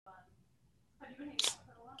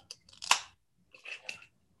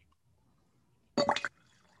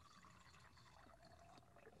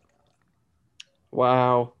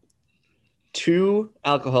Wow. Two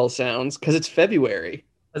alcohol sounds because it's February.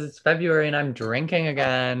 Because it's February and I'm drinking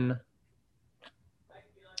again.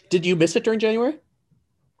 Did you miss it during January?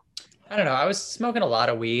 I don't know. I was smoking a lot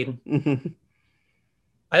of weed. Mhm.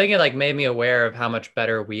 I think it like made me aware of how much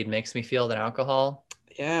better weed makes me feel than alcohol.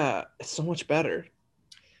 Yeah, it's so much better.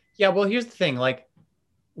 Yeah, well, here's the thing. Like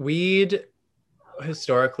weed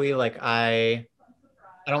historically, like I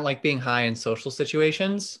don't like being high in social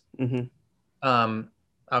situations. Hmm. Um,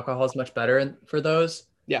 Alcohol is much better for those,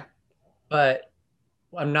 Yeah, but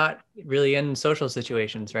I'm not really in social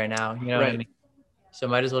situations right now. You know what I right. mean? So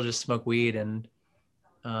might as well just smoke weed and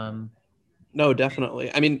um, No,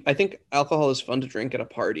 definitely. I mean, I think alcohol is fun to drink at a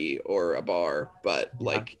party or a bar, but yeah.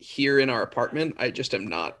 like here in our apartment, I just am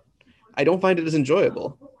not, I don't find it as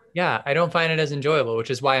enjoyable. Yeah, I don't find it as enjoyable,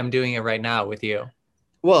 which is why I'm doing it right now with you.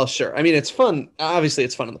 Well, sure. I mean, it's fun. Obviously,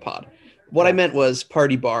 it's fun in the pod. What I Yeah. meant was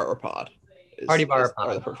party, bar, or pod Party bar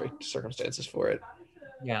are the pod. perfect circumstances for it.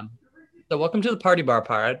 Yeah. So welcome to the party bar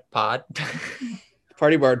pod.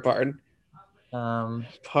 Party, barred, pard. And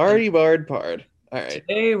Party, barred, pard. All right.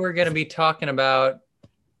 today we're gonna be talking about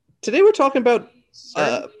Today we're talking about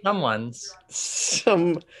certain uh someone's.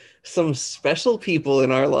 some some special people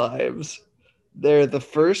in our lives. They're the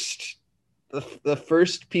first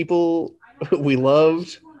people we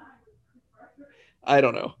loved. I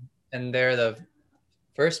don't know. And they're the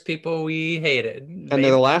first people we hated, And they're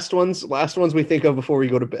maybe, the last ones we think of before we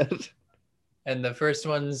go to bed. and the first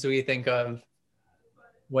ones we think of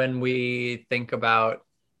when we think about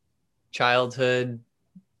childhood.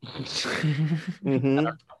 Hmm.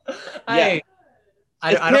 Yeah. I,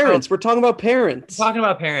 I It's I don't know. parents. We're talking about parents. Talking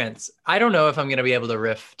about parents, I don't know if I'm gonna be able to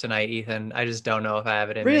riff tonight, Ethan. I just don't know if I have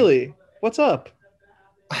it in me. Really? What's up?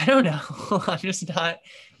 I don't know. I'm just not.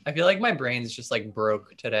 I feel like my brain's just like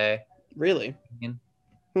broke today. Really? I mean,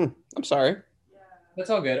 Hmm. I'm sorry. that's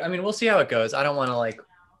all good. I mean, we'll see how it goes. I don't want to like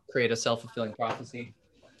create a self-fulfilling prophecy.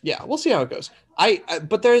 Yeah, we'll see how it goes.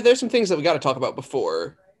 But there's some things that we got to talk about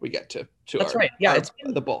before we get to That's our right. Yeah,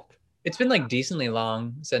 our the bulk. it's been like decently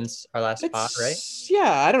long since our last spot, right? It's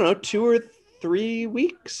yeah, I don't know, 2 or 3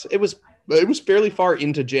 weeks. It was fairly far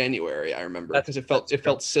into January, I remember, because it felt That's it true.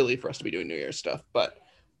 felt silly for us to be doing New Year's stuff. But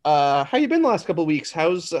how you been the last couple of weeks?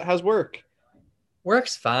 How's work?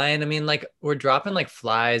 Works fine. I mean, like we're dropping like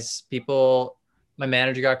flies. People, my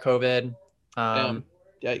manager got COVID. Um,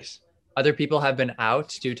 Damn, yikes. Other people have been out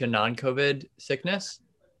due to non-COVID sickness.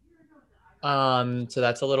 So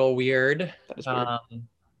that's a little weird. That is weird. Um,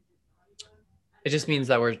 it just means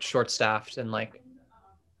that we're short-staffed and like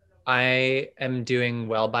I am doing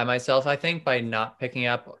well by myself, I think, by not picking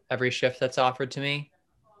up every shift that's offered to me.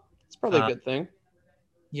 It's probably a Uh, good thing.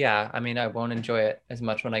 yeah, I mean, I won't enjoy it as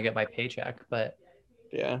much when I get my paycheck, but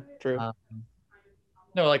Yeah, true. um,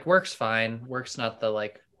 no, like work's fine. Work's not the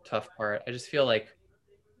like tough part. I just feel like,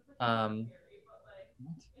 um,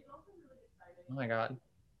 oh my God.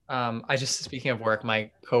 I just speaking of work,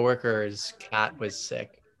 my coworker's cat was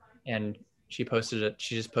sick, and she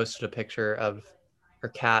just posted a picture of her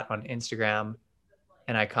cat on Instagram,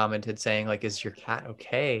 and I commented saying like, "Is your cat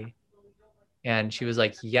okay?" And she was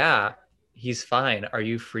like, "Yeah, he's fine. Are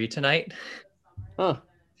you free tonight?" Huh.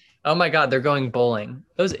 Oh my God, they're going bowling.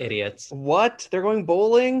 Those idiots. What? They're going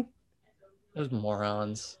bowling? Those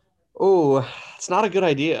morons. Oh, it's not a good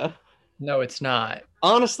idea. No, it's not.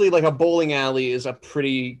 Honestly, like a bowling alley is a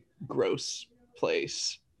pretty gross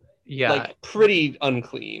place. Yeah, Like pretty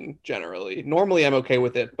unclean generally. Normally I'm okay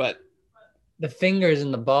with it, but the fingers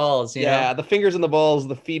and the balls, you know? yeah, the fingers in the balls,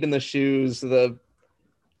 the feet in the shoes, the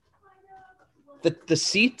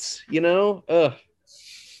seats, Ugh.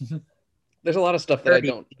 There's a lot of stuff that I Dirty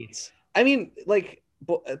don't. seats. I mean, like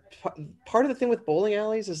part of the thing with bowling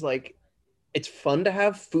alleys is like it's fun to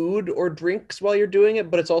have food or drinks while you're doing it,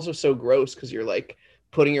 but it's also so gross because you're like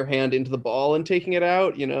putting your hand into the ball and taking it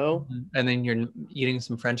out. And then you're eating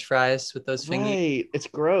some French fries with those fingies. Right. It's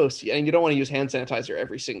gross. And you don't want to use hand sanitizer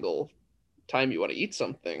every single time you want to eat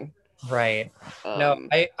something. Right. No, Um,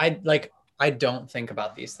 I don't think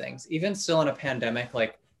about these things. Even still in a pandemic,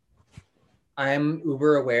 like I'm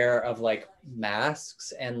uber aware of like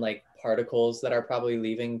masks and like particles that are probably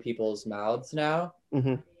leaving people's mouths now,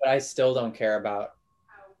 mhm. but I still don't care about.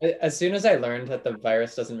 As soon as I learned that the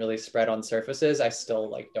virus doesn't really spread on surfaces, I still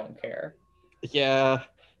like don't care. Yeah.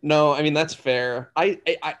 No, I mean that's fair.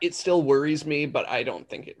 It still worries me, but I don't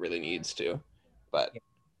think it really needs to. But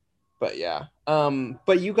but yeah.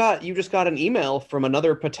 But you just got an email from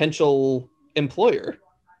another potential employer.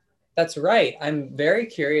 That's right. I'm very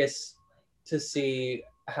curious. to see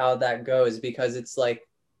how that goes, because it's like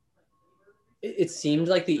it seemed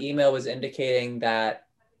like the email was indicating that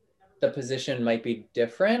the position might be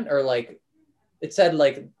different, or like it said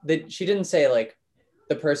like that she didn't say like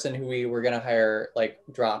the person who we were gonna hire like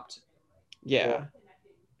dropped, or Yeah.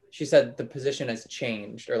 she said the position has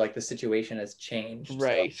changed, or like the situation has changed. So I'm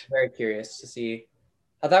Right. very curious to see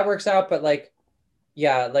how that works out. But like,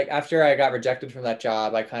 yeah, like after I got rejected from that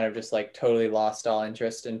job, I kind of just like totally lost all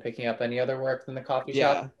interest in picking up any other work than the coffee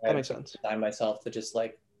shop. Yeah, that I've makes sense. resigned myself to just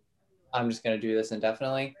like, I'm just going to do this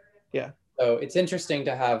indefinitely. Yeah. So it's interesting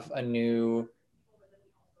to have a new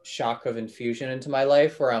shock of infusion into my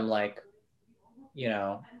life where I'm like, you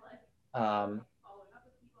know, um,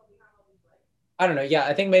 I don't know. Yeah,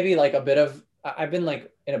 I think maybe like a bit of, I've been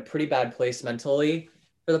like in a pretty bad place mentally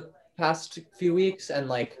for the past few weeks. And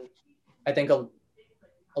like, I think a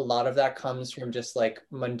lot of that comes from just like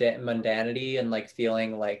mundanity and like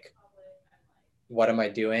feeling like, what am I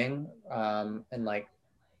doing? And like,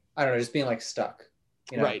 I don't know, just being like stuck,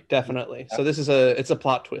 you know? Right, definitely. So this is a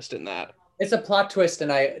plot twist in that. It's a plot twist, and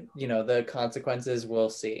the consequences we'll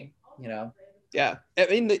see, you know? Yeah. I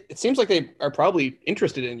mean, it seems like they are probably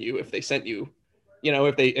interested in you if they sent you,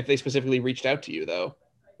 if they specifically reached out to you though, which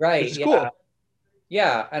Right. is Yeah. cool.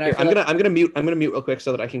 Yeah. And I Here, feel like I'm gonna mute real quick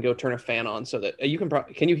so that I can go turn a fan on so that you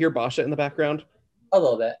can you hear Basha in the background? a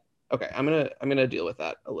little bit. Okay, I'm gonna deal with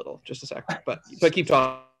that a little, just a sec. But keep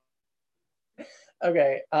talking.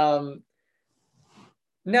 Okay. No,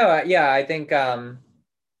 yeah, I think I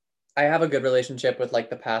have a good relationship with like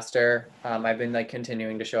the pastor. I've been like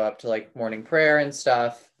continuing to show up to like morning prayer and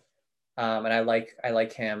stuff. And I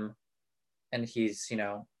like him, and he's,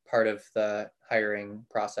 part of the hiring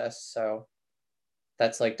process. So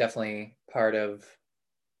that's like definitely part of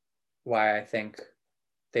why I think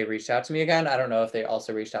they reached out to me again. I don't know if they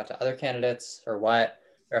also reached out to other candidates or what,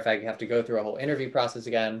 or if I have to go through a whole interview process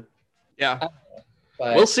again. Yeah,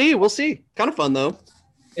 we'll But see. We'll see. Kind of fun though.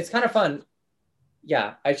 it's kind of fun.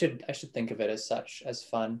 Yeah, I should think of it as such, as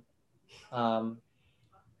fun. Um,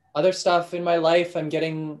 Other stuff in my life, I'm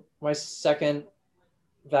getting my second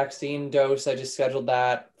vaccine dose. I just scheduled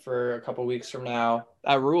that for a couple weeks from now.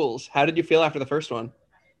 That rules. How did you feel after the first one?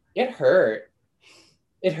 It hurt.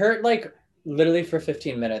 It hurt like literally for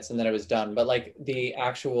 15 minutes, and then it was done. But like the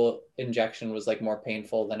actual injection was like more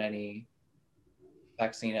painful than any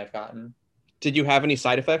vaccine I've gotten. Did you have any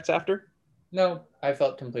side effects after? No, I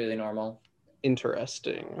felt completely normal.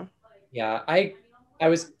 Interesting. Yeah, I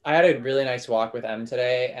had a really nice walk with M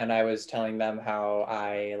today, and I was telling them how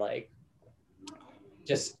I like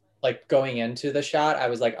just like going into the shot, I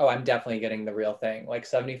was like, oh, I'm definitely getting the real thing. Like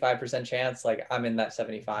 75% chance, like I'm in that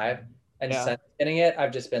 75. And Yeah. since getting it,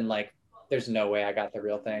 I've just been like, there's no way I got the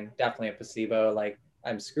real thing. Definitely a placebo. Like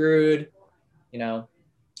I'm screwed, you know.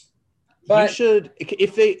 You But should,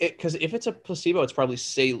 because if it's a placebo, it's probably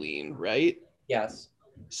saline, right? yes,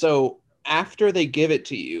 So after they give it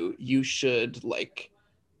to you, you should like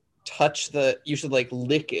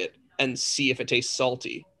lick it and see if it tastes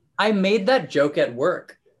salty. I made that joke at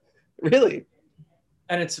work. Really?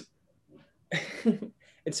 And it's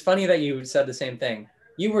it's funny that you said the same thing.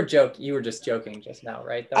 You were just joking just now,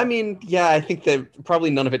 right I though? mean, yeah, I think that probably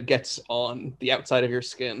none of it gets on the outside of your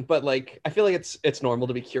skin, but like I feel like it's normal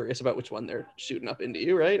to be curious about which one they're shooting up into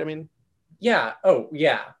you, right? I mean, Yeah. Oh,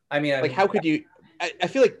 yeah. I mean, like how could you I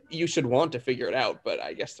feel like you should want to figure it out, but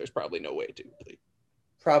I guess there's probably no way to.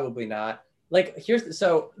 probably not. Like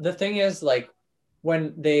so the thing is like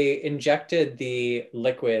when they injected the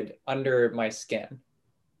liquid under my skin,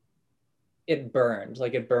 it burned.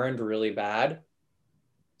 Like it burned really bad.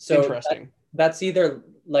 So Interesting. that's either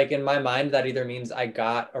like in my mind that either means I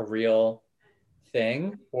got a real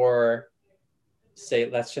thing, or say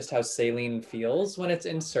that's just how saline feels when it's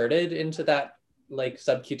inserted into that like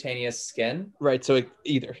subcutaneous skin. Right. So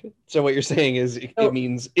what you're saying is it So,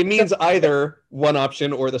 means it so means either one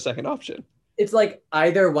option or the second option. it's like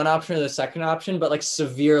either one option or the second option, but like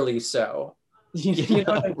severely so. You know Yeah,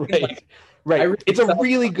 what I mean? Like right. I Right. really It's a felt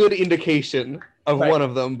really good indication of right. one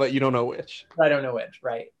of them, but you don't know which. I don't know which,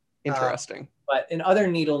 right? Uh, Interesting. but in other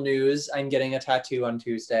needle news, I'm getting a tattoo on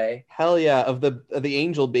Tuesday. Hell yeah, of the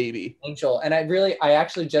angel baby. Angel. And I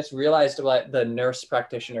actually just realized what the nurse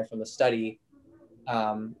practitioner from the study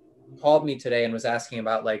um, called me today and was asking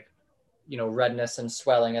about like, redness and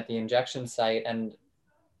swelling at the injection site. And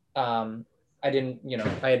um, I didn't,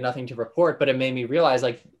 I had nothing to report, but it made me realize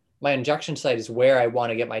like my injection site is where I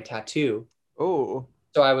want to get my tattoo. Oh,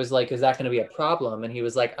 So I was like, is that going to be a problem? And he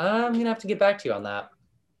was like, I'm going to have to get back to you on that.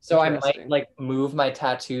 So I might interesting. like move my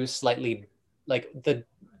tattoo slightly, like the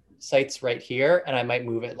site's right here, and I might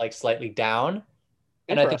move it like slightly down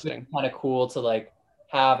And I think it's Interesting. kind of cool to like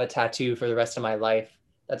have a tattoo for the rest of my life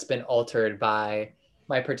that's been altered by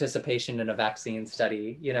my participation in a vaccine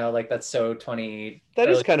study. Like that's so 20 That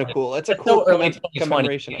is early kind of 20. cool. It's a That's cool so early 2020,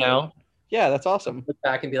 commemoration of it. Yeah, that's awesome. Look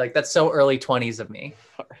back and be like, that's so early 20s of me.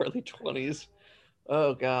 Early 20s.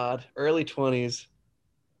 Oh God, early 20s.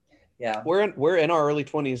 Yeah. We're in our early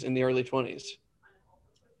 20s in the early 20s.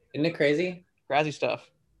 Isn't it crazy? Crazy stuff.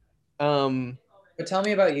 Um, But tell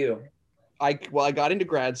me about you. I got into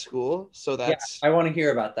grad school, so Yeah, that's. I want to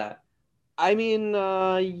hear about that. I mean,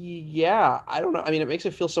 yeah, I don't know. I mean, it makes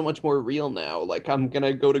it feel so much more real now. Like I'm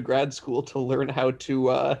gonna go to grad school to learn how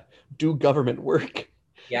to do government work, which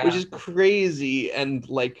Yeah, is crazy and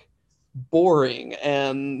like boring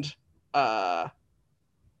and uh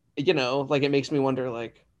like it makes me wonder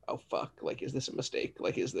like, oh fuck, like is this a mistake?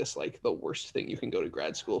 Like is this like the worst thing you can go to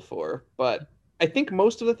grad school for? But I think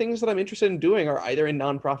most of the things that I'm interested in doing are either in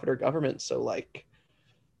nonprofit or government, so like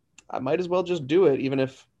I might as well just do it even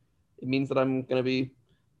if it means that I'm going to be,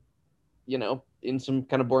 in some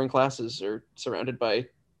kind of boring classes or surrounded by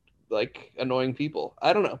like annoying people.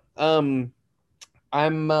 I don't know.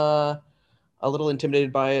 I'm a little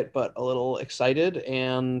intimidated by it, but a little excited.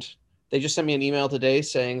 And they just sent me an email today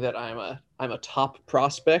saying that I'm a top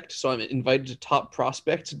prospect, so I'm invited to Top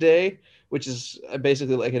Prospects Day, which is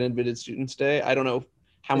basically like an admitted students day. I don't know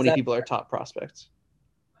how is many that people are top prospects.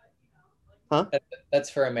 Huh? that's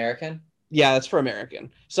for American? Yeah, that's for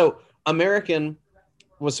American. So American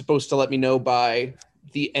was supposed to let me know by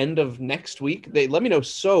the end of next week. They let me know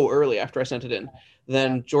so early after I sent it in. Yeah,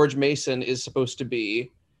 Then George Mason is supposed to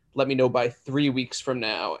be let me know by 3 weeks from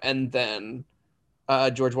now, and then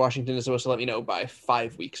George Washington is supposed to let me know by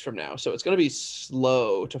 5 weeks from now. So it's going to be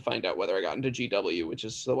slow to find out whether I got into GW, which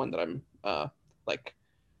is the one that I'm like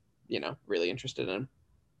really interested in.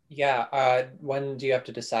 yeah. When do you have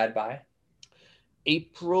to decide by?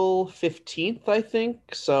 April 15th, I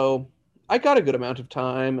think. So I got a good amount of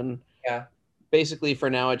time, and Yeah, basically for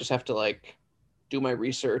now I just have to like do my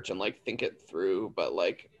research and like think it through. But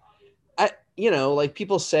like like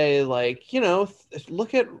people say like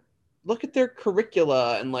look at their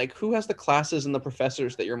curricula and like who has the classes and the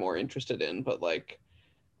professors that you're more interested in. But like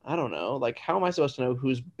I don't know, like how am I supposed to know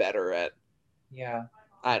who's better at? yeah,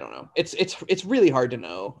 I don't know. It's really hard to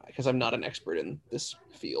know because I'm not an expert in this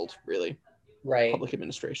field, really, right. public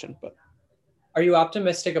administration. But Are you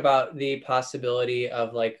optimistic about the possibility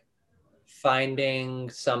of like finding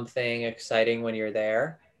something exciting when you're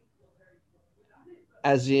there?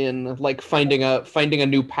 as in like finding a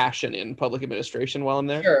new passion in public administration while I'm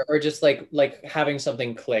there. Sure, or just like having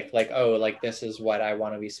something click, like, oh, like this is what I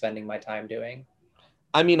want to be spending my time doing.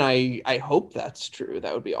 I mean, I hope that's true.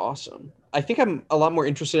 That would be awesome. I think I'm a lot more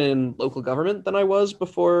interested in local government than I was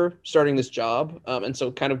before starting this job. And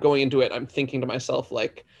so, kind of going into it, I'm thinking to myself,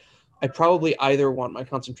 like, I probably either want my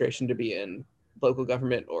concentration to be in local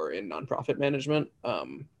government or in nonprofit management.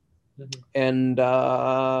 Mhm.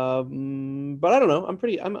 But I don't know.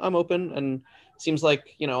 I'm open, and it seems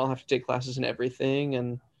like I'll have to take classes in everything,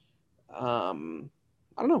 and I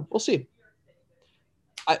don't know. We'll see.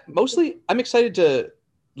 I'm excited to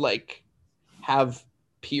like have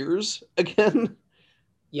peers again.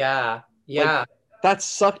 Yeah, Like yeah, that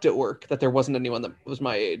sucked at work that there wasn't anyone that was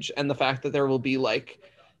my age, and the fact that there will be like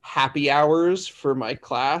happy hours for my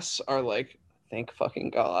class are like thank fucking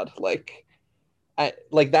god. Like I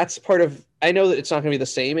like that's part of. I know that it's not going to be the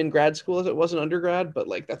same in grad school as it was in undergrad, but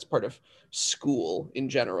like that's part of school in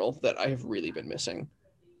general that I have really been missing.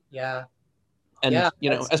 yeah, yeah. And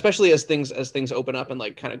That's especially as things open up and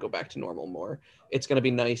like kind of go back to normal more, it's going to be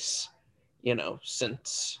nice,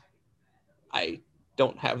 since I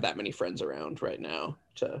don't have that many friends around right now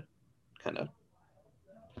to kind of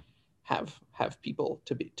have people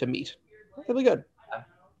to meet. It'll be good.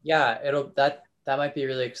 yeah. That might be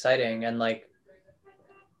really exciting, and like,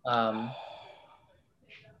 um,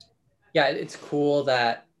 yeah, it's cool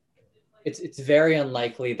that it's very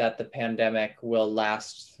unlikely that the pandemic will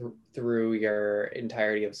last through your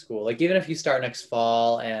entirety of school. Like even if you start next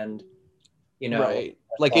fall and Right.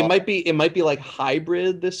 Like it fall, might be it might be like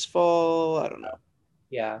hybrid this fall. I don't know.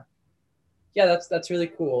 yeah, yeah, that's really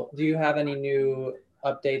cool. Do you have any new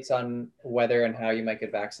updates on whether and how you might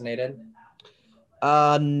get vaccinated?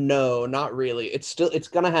 No, not really. It's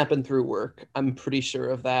gonna happen through work. I'm pretty sure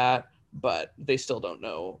of that, but they still don't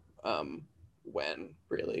know when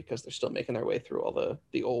really because they're still making their way through all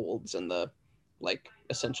the olds and the like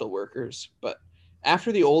essential workers. But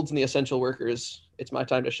after the olds and the essential workers, it's my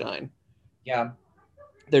time to shine. Yeah,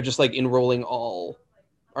 They're just like enrolling all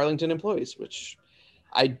Arlington employees, which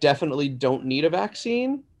I definitely don't need a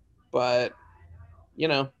vaccine, but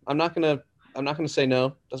I'm not gonna I'm not going to say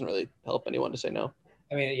no. Doesn't really help anyone to say no.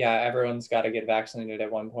 I mean, yeah, everyone's got to get vaccinated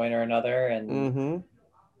at one point or another, and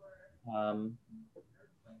Mm-hmm. um,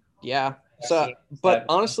 Yeah. So, vaccines but that,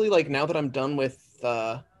 honestly, like now that I'm done with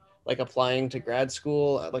like applying to grad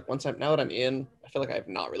school, like now that I'm in, I feel like I've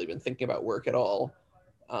not really been thinking about work at all.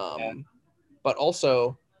 yeah, Um, but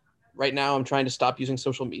also, right now I'm trying to stop using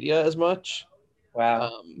social media as much, wow,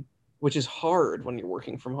 um, which is hard when you're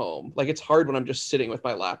working from home. Like it's hard when I'm just sitting with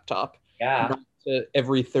my laptop, yeah. not to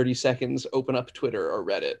every 30 seconds open up Twitter or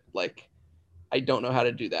Reddit. Like I don't know how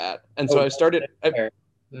to do that, and so No I started. Reddit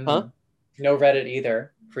either. Huh? No Reddit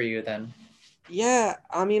either for you then. Yeah,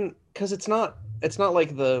 I mean, because it's not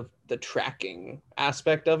like the tracking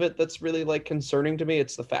aspect of it that's really like concerning to me.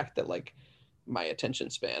 It's the fact that like my attention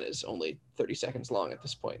span is only 30 seconds long at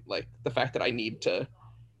this point. Like the fact that I need to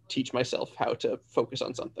teach myself how to focus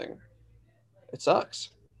on something. It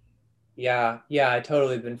sucks. Yeah, yeah, I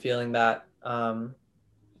totally been feeling that. Have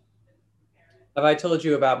I told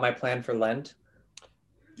you about my plan for Lent?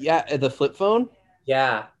 Yeah, the flip phone.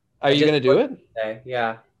 Yeah, Are I you just gonna do booked it? it today.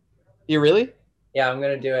 Yeah, You really? yeah, I'm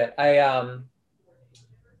gonna do it. I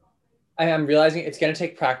am realizing it's gonna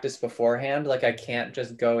take practice beforehand. Like I can't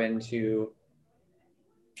just go into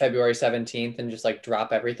February 17th and just like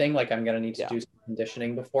drop everything. Like I'm gonna need to Yeah. do some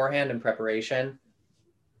conditioning beforehand and preparation.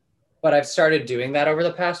 But I've started doing that over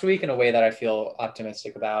the past week in a way that I feel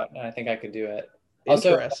optimistic about, and I think I could do it.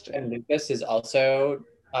 Also, Interesting. and Lucas is also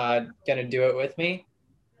gonna do it with me.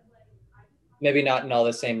 Maybe not in all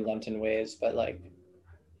the same Lenten ways, but like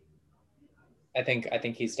I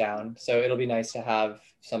think he's down. So it'll be nice to have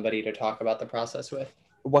somebody to talk about the process with.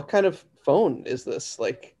 What kind of phone is this?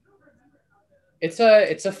 Like, It's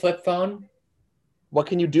a flip phone. what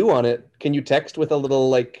can you do on it? Can you text with a little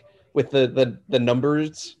like with the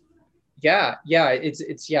numbers? Yeah, yeah,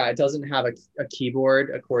 it's yeah, it doesn't have a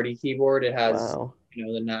keyboard, a QWERTY keyboard. It has, Wow.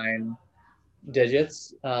 the 9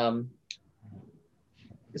 digits.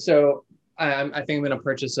 So I think I'm gonna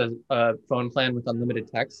purchase a phone plan with unlimited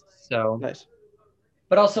text. So, Nice.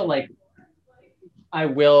 but also like I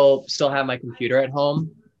will still have my computer at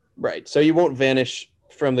home Right. So you won't vanish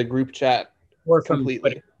from the group chat or from Twitter.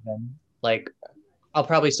 completely. Even. Like I'll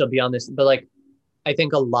probably still be on this, but like I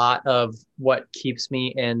think a lot of what keeps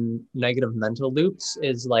me in negative mental loops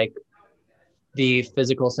is like the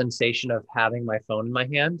physical sensation of having my phone in my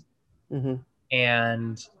hand Mm-hmm.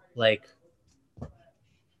 and like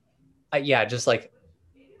yeah, just like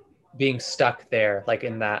being stuck there, like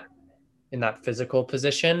in that physical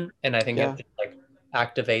position, and I think it Yeah. just, like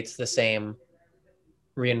activates the same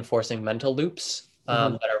reinforcing mental loops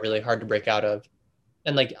Mm-hmm. that are really hard to break out of.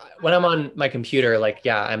 And like when I'm on my computer, like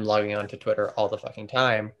yeah, I'm logging onto Twitter all the fucking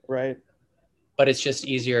time, Right. but it's just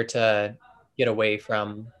easier to get away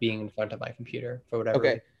from being in front of my computer for whatever Okay.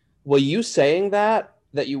 reason. Well, you saying that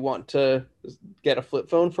you want to get a flip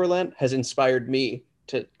phone for Lent has inspired me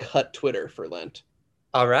to cut Twitter for Lent.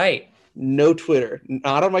 All right. No Twitter,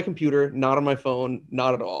 not on my computer, not on my phone,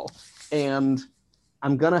 not at all. And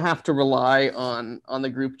I'm gonna have to rely on the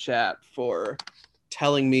group chat for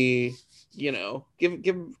telling me, give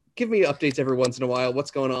me updates every once in a while.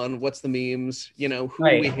 What's going on? What's the memes? Who do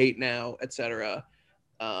Right. we hate now, etc.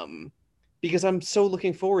 Um, because I'm so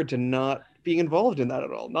looking forward to not being involved in that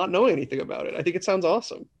at all, not knowing anything about it. I think it sounds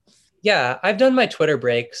awesome. Yeah, I've done my Twitter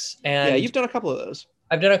breaks Yeah, and you've done a couple of those.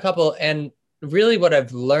 I've done a couple, and really what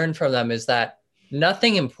I've learned from them is that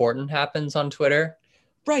nothing important happens on Twitter.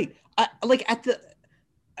 Right. Like at the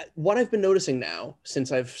what I've been noticing now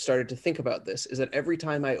since I've started to think about this is that every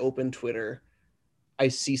time I open Twitter, I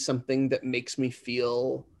see something that makes me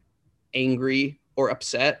feel angry or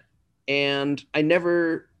upset, and I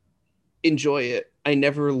never enjoy it. I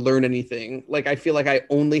never learn anything. Like I feel like I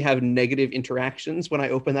only have negative interactions when I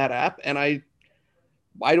open that app, and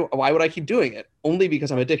why would I keep doing it? Only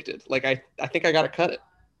because I'm addicted. Like I think I got to cut it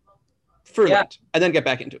for Yeah, Lent and then get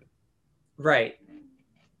back into it. right.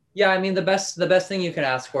 Yeah, I mean the best thing you can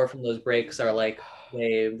ask for from those breaks are like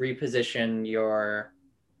they reposition your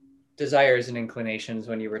desires and inclinations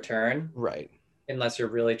when you return, Right. unless you're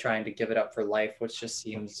really trying to give it up for life, which just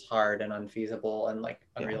seems hard and unfeasible and like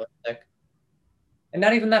Yeah. unrealistic and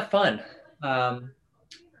not even that fun. Um,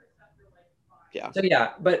 Yeah. so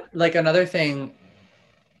yeah, but like another thing,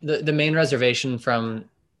 the main reservation from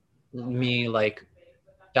me like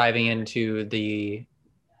diving into the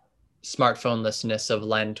smartphonelessness of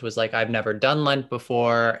Lent was like I've never done Lent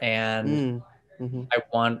before, and Mm. Mm-hmm. I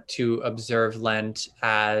want to observe Lent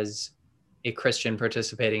as a Christian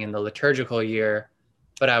participating in the liturgical year.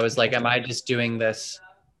 But I was like, am Interesting. I just doing this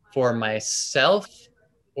for myself,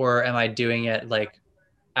 or am I doing it like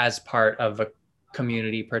as part of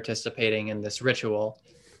community participating in this ritual.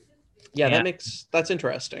 Yeah, And that's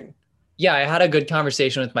interesting. yeah, I had a good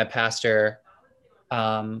conversation with my pastor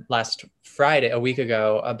last Friday, a week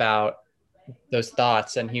ago, about those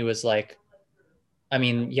thoughts. And he was like, I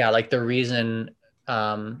mean, yeah, like the reason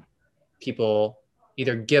um, people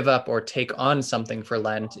either give up or take on something for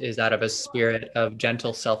Lent is out of a spirit of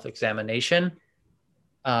gentle self examination.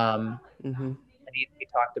 Hmm. And he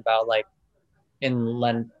talked about like in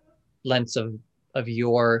Lents of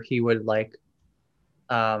yore, he would like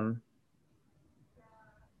um,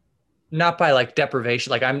 not by like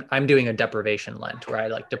deprivation, like I'm doing a deprivation Lent where I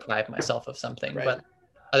like deprive myself of something, Right. but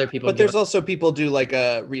other people But give there's up. also people do like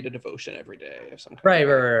a read a devotion every day of some kind.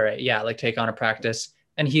 Right. Yeah, like take on a practice.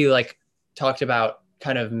 And he like talked about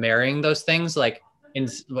kind of marrying those things, like in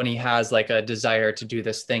when he has like a desire to do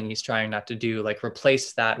this thing he's trying not to do, like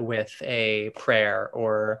replace that with a prayer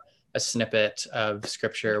or a snippet of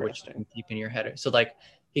scripture which you Interesting. can keep in your head. So like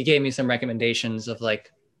he gave me some recommendations of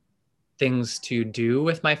like things to do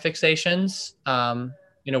with my fixations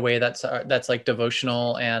in a way that's like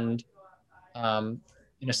devotional and um,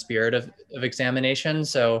 in a spirit of examination.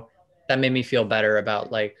 So that made me feel better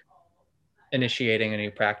about like initiating a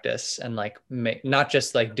new practice and like not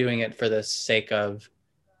just like doing it for the sake of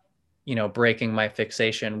breaking my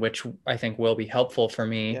fixation, which I think will be helpful for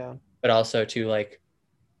me, Yeah, but also to like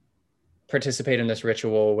participate in this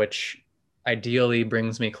ritual which ideally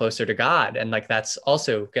brings me closer to God, and like that's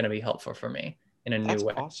also going to be helpful for me in a new that's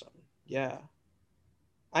way. awesome. Yeah.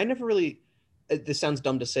 I never really, this sounds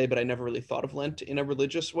dumb to say, but I never really thought of Lent in a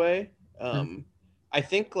religious way. Mhm. Um, I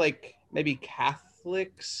think like maybe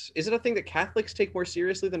Catholics, is it a thing that Catholics take more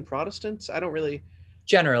seriously than Protestants? I don't really,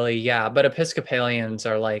 Generally, yeah, but Episcopalians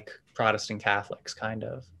are like Protestant Catholics, kind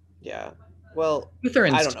of. yeah. Well, I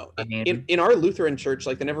Lutherans don't too, know. I In mean. in our Lutheran church,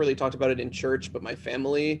 like they never really talked about it in church, but my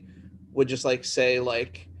family would just like say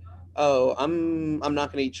like, "Oh, I'm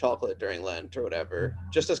not going to eat chocolate during Lent or whatever,"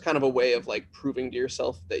 just as kind of a way of like proving to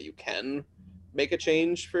yourself that you can make a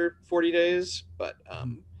change for 40 days. But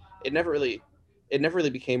it never really it never really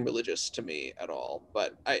became religious to me at all.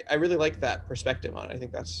 But I really like that perspective on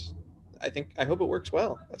it. I hope it works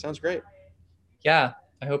well. That sounds great. Yeah,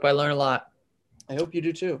 I hope I learn a lot. I hope you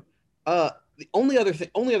do too. The only other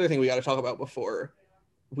thing we got to talk about before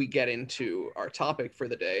we get into our topic for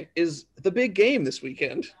the day is the big game this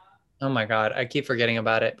weekend. Oh my God, I keep forgetting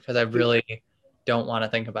about it because I Who really don't want to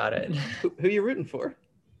think about it. who are you rooting for?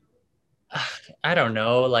 I don't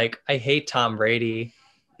know. Like, I hate Tom Brady,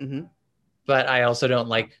 Mm-hmm. but I also don't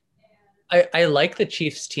like. I like the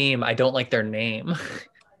Chiefs team. I don't like their name.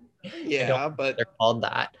 I don't Yeah, think but they're called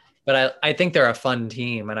that, but I think they're a fun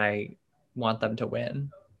team, and I want them to win.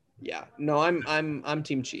 yeah, no, I'm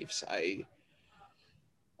Team Chiefs.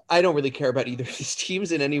 I don't really care about either of these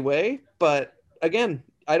teams in any way, but again,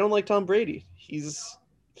 I don't like Tom Brady. He's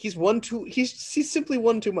won too. He's simply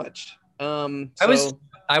won too much. I was So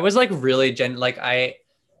I was like really like I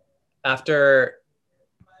after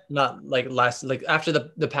not like last like after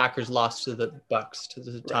the Packers lost to the Bucks to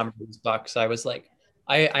the right, Tom Brady's Bucks, I was like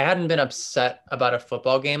I hadn't been upset about a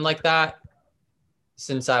football game like that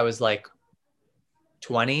since I was like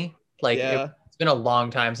 20. Like yeah, it's been a long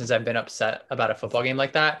time since I've been upset about a football game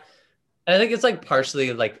like that. And I think it's like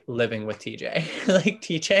partially like living with TJ. Like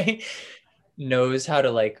TJ knows how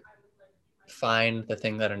to like find the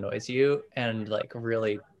thing that annoys you and like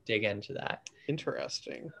really dig into that.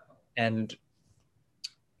 interesting, And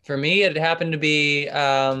for me, it happened to be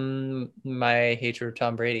my hatred of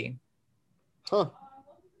Tom Brady. huh?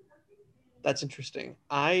 That's interesting.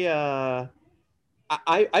 I've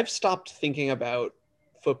stopped thinking about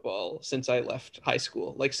football since I left high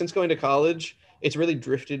school. Like since going to college, it's really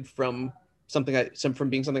drifted from from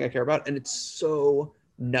being something I care about, and it's so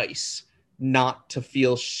nice not to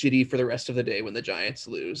feel shitty for the rest of the day when the Giants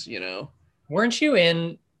lose. You know, Weren't you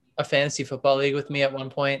in a fantasy football league with me at one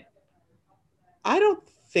point? I don't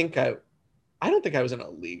think I don't think I was in a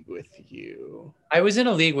league with you. I was in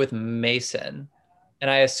a league with Mason, and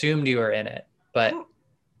I assumed you were in it, I but don't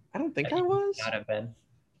I don't think I you may was, not have been.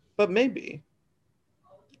 but maybe.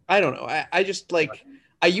 I don't know. I just like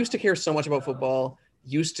I used to care so much about football.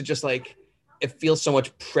 Used to just like it feels so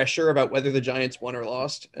much pressure about whether the Giants won or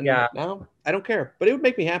lost, and Yeah, now I don't care. But it would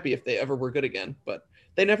make me happy if they ever were good again. But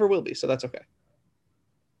they never will be, so that's okay.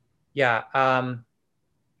 yeah. I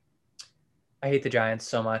hate the Giants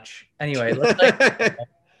so much. Anyway, let's like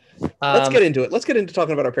Let's um get into it. Let's get into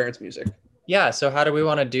talking about our parents' music. yeah, so how do we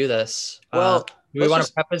want to do this? Well, Do we let's want to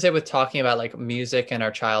just preface it with talking about like music and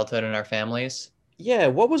our childhood and our families? yeah.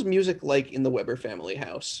 What was music like in the Weber family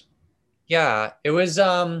house? Yeah, it was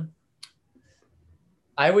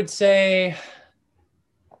I would say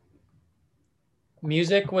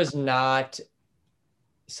music was not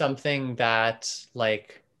something that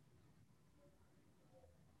like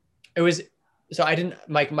it was. So I didn't,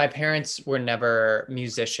 my parents were never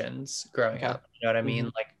musicians growing Okay. up. You know what I mean? Hmm.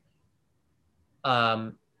 Like,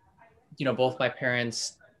 um, both my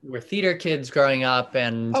parents were theater kids growing up,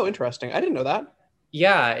 and Oh, interesting. I didn't know that.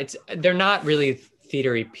 yeah, they're not really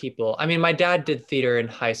theatery people. I mean, my dad did theater in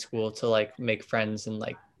high school to like make friends and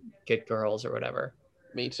like get girls or whatever.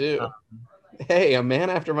 Me Um, too. Hey, a man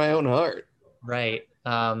after my own heart. right.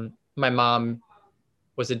 My mom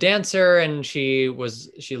was a dancer and she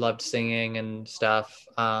loved singing and stuff.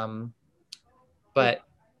 Hmm. But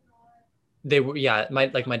they were, yeah, my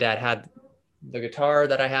dad had the guitar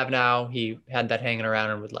that I have now. He had that hanging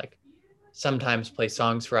around and would like sometimes play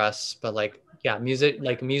songs for us. But like, yeah,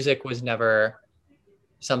 music was never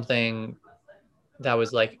something that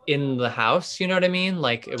was like in the house, you know what I mean?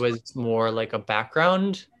 Like it was more like a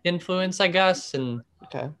background influence, I guess. And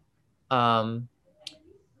Okay. um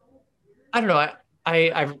I don't know,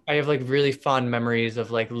 I have like really fond memories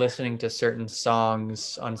of like listening to certain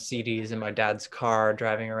songs on CDs in my dad's car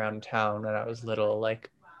driving around town when I was little.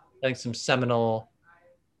 Like some seminal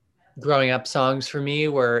growing up songs for me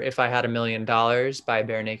were If I Had $1 Million by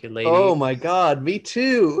Bare Naked Oh Lady. my God, me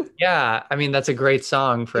too. Yeah, I mean that's a great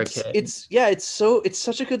song for a It's kid. it's yeah, it's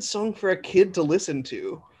such a good song for a kid to listen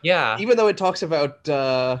to. Yeah. Even though it talks about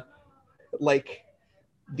like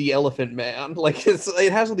the Elephant Man, like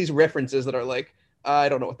it has all these references that are like I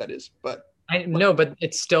don't know what that is, I but know, but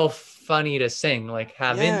it's still funny to sing. Like,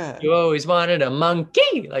 haven't yeah. you always wanted a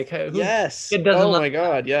monkey? Like, who Yes. it doesn't Oh love my that?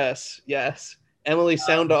 God, yes. Yes. Emily,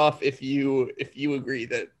 sound Um, off if you agree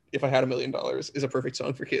that If I Had $1 Million is a perfect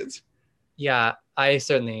song for kids. yeah, I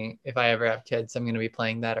certainly, if I ever have kids, I'm going to be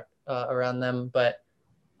playing that around them. But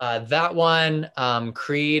that one,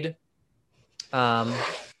 Creed, um,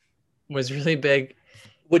 was really big.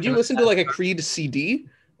 Would And you listen to like a Creed CD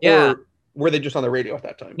yeah, or were they just on the radio at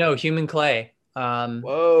that time? no, Human Clay,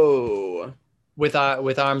 Whoa. with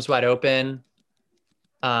Arms Wide Open.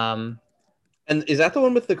 Um, And is that the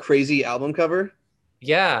one with the crazy album cover?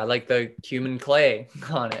 yeah, like the Human Clay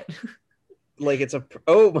on it. Like it's a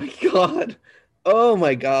oh my God. Oh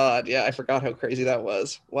my God. Yeah, I forgot how crazy that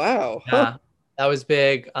was. Wow. Huh. Yeah, that was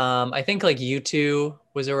big. I think like U2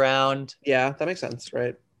 was around. Yeah, that makes sense,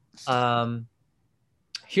 right? Um,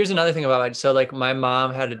 here's another thing about it. So like my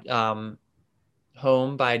mom had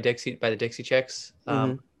Home by the Dixie Chicks.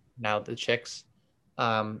 Mm-hmm. Now the Chicks.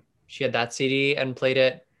 She had that CD and played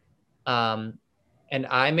it. Um, and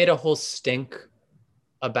I made a whole stink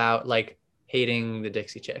about like hating the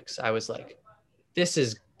Dixie Chicks. I was like, this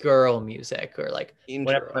is girl music, or like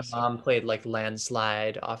whenever my Interesting. mom played like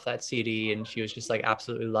Landslide off that CD and she was just like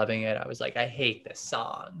absolutely loving it, I was like, I hate this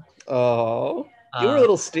song. Oh, you were a Um,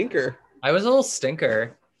 little stinker. I was a little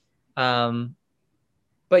stinker. Um,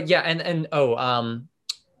 but yeah, and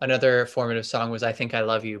another formative song was I Think I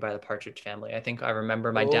Love You by the Partridge Family. I think I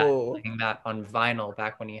remember my dad Oh, playing that on vinyl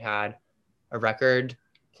back when he had a record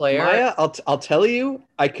player. Maya, I'll tell you,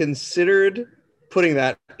 I considered putting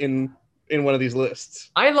that in one of these lists.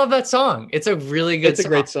 I love that song. It's a really good It's a song.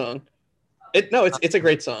 great song. It's a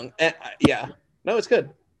great song. Yeah, no, it's good.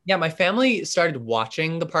 Yeah, my family started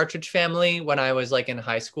watching the Partridge Family when I was like in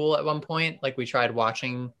high school at one point. Like we tried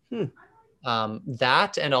watching Hmm.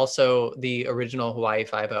 that and also the original Hawaii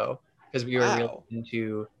Five-O because we were really Wow,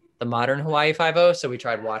 into the modern Hawaii Five-O. So we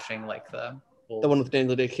tried watching like the the old. one with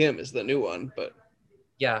Daniel Day Kim is the new one, but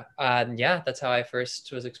Yeah, that's how I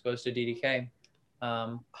first was exposed to DDK.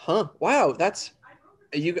 huh? Wow, that's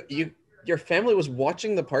you. Your family was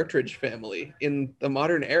watching the Partridge Family in the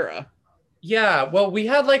modern era. Yeah, well, we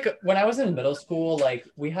had like when I was in middle school, like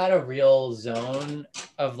we had a real zone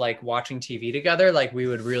of like watching TV together. Like we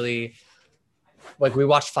would really like we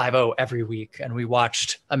watched Five-O every week and we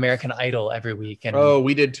watched American Idol every week and Oh,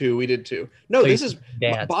 we did too. We did too. No, so you this is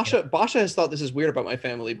dance. Basha has thought this is weird about my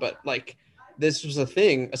family, but like this was a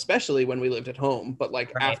thing, especially when we lived at home. But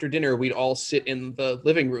like Right. after dinner, we'd all sit in the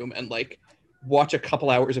living room and like watch a couple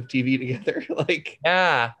hours of TV together. Like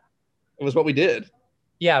Yeah. it was what we did.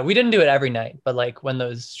 Yeah, we didn't do it every night, but like when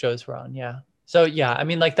those shows were on, yeah. So yeah, I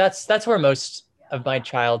mean like that's where most of my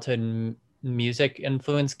childhood music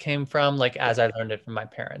influence came from, like as I learned it from my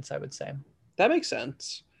parents, I would say. That makes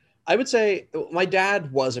sense. I would say my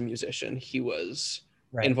dad was a musician. He was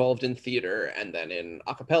Right. involved in theater and then in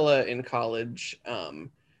a cappella in college.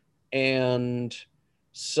 And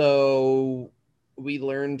so we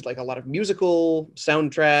learned like a lot of musical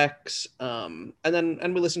soundtracks.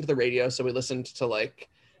 And we listened to the radio. So we listened to like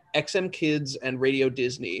XM Kids and Radio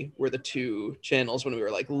Disney were the two channels when we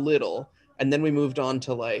were like little. And then we moved on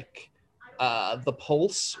to like The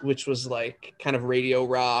Pulse, which was like kind of radio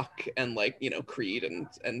rock and like, you know, Creed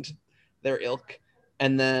and their ilk.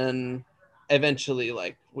 And then eventually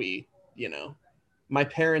like we, you know, my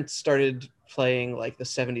parents started playing like the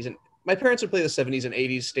 70s, and my parents would play the 70s and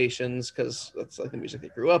 80s stations because that's like the music they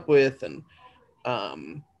grew up with. And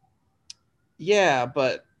um yeah,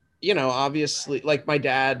 but you know, obviously, like my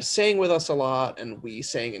dad sang with us a lot, and we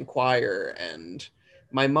sang in choir. And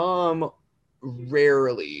my mom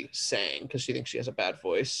rarely sang because she thinks she has a bad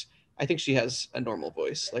voice. I think she has a normal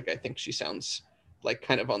voice. Like I think she sounds like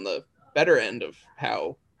kind of on the better end of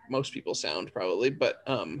how most people sound, probably. But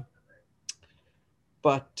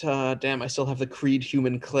damn, I still have the Creed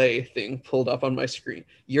Human Clay thing pulled up on my screen.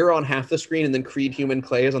 You're on half the screen, and then Creed Human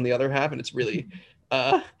Clay is on the other half, and it's really,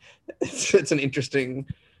 uh, it's an interesting,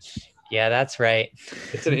 Yeah, that's right.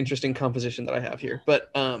 it's an interesting composition that I have here. But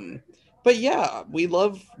yeah, we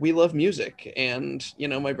love music, and you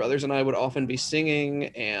know, my brothers and I would often be singing,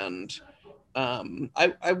 and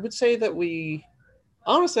I would say that we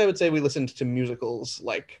honestly, I would say we listened to musicals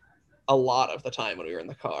like a lot of the time when we were in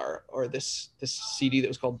the car, or this CD that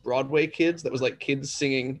was called Broadway Kids, that was like kids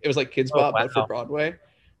singing. It was like Kids Oh Bop, but for wow, Broadway.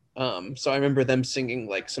 So I remember them singing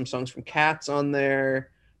like some songs from Cats on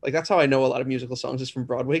there. Like that's how I know a lot of musical songs is from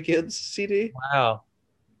Broadway Kids CD. wow,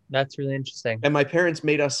 that's really interesting. And my parents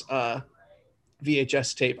made us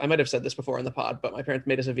VHS tape. I might have said this before in the pod, but my parents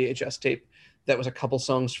made us a VHS tape that was a couple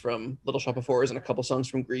songs from Little Shop of Horrors and a couple songs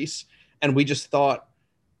from Grease. And we just thought,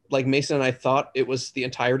 like Mason and I thought it was the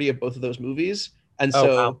entirety of both of those movies. And Oh wow.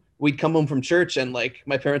 so we'd come home from church, and like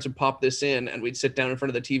my parents would pop this in, and we'd sit down in front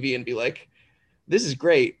of the TV and be like, this is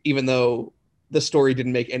great, even though the story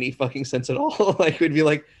didn't make any fucking sense at all. Like we'd be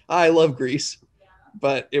like, I love Grease,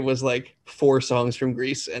 but it was like four songs from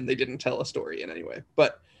Grease and they didn't tell a story in any way.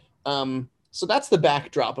 But so that's the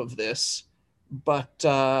backdrop of this. But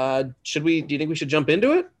should we, do you think we should jump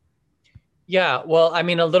into it? Yeah, well, I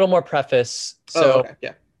mean, a little more preface. Oh, So, okay.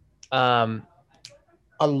 Yeah. um,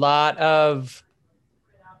 a lot of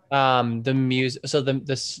the music. So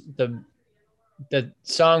the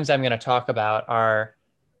songs I'm going to talk about are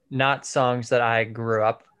not songs that I grew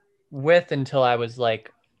up with until I was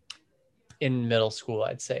like in middle school,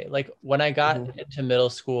 I'd say. Like when I got Mm-hmm. into middle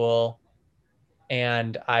school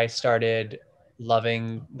and I started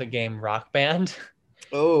loving the game Rock Band,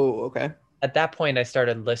 Oh, okay. at that point I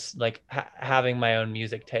started having my own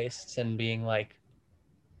music tastes and being like,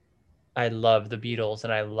 I love the Beatles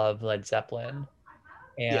and I love Led Zeppelin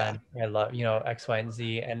Yeah. and I love, X, Y, and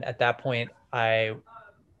Z. And at that point, I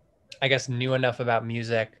guess knew enough about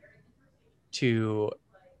music to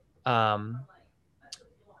um,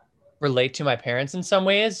 relate to my parents in some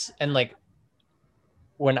ways. And like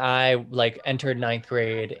when I like entered ninth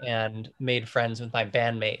grade and made friends with my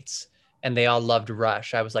bandmates and they all loved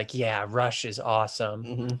Rush, I was like, yeah, Rush is awesome.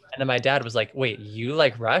 Mm-hmm. And then my dad was like, wait, you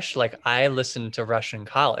like Rush? Like I listened to Rush in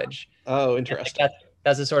college. Oh, And like interesting.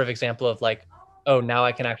 that's a sort of example of like, oh, now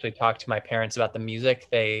I can actually talk to my parents about the music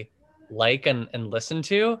they like and listen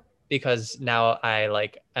to because now I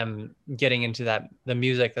like am getting into the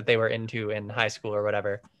music that they were into in high school or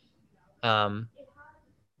whatever. Um,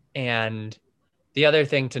 and the other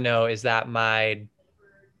thing to know is that my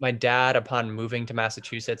dad, upon moving to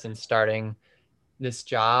Massachusetts and starting this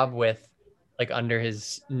job with like under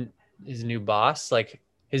his new boss, like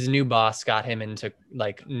his new boss got him into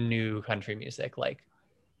like new country music, like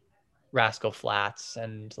Rascal Flats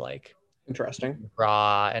and like Interesting.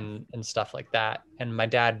 Raw and stuff like that. And my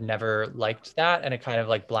dad never liked that, and it kind of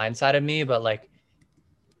like blindsided me. But like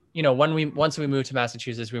once we moved to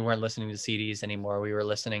Massachusetts, we weren't listening to CDs anymore. We were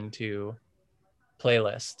listening to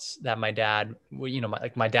playlists that my dad,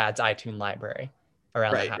 my dad's iTunes library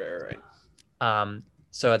around the Right, house. right, right.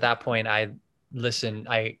 So at that point, I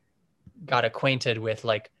got acquainted with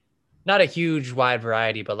like not a huge wide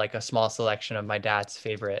variety, but like a small selection of my dad's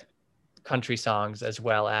favorite country songs, as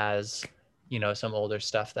well as, some older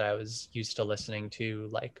stuff that I was used to listening to,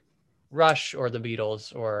 like Rush or the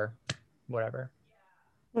Beatles or whatever.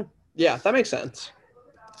 Yeah, that makes sense.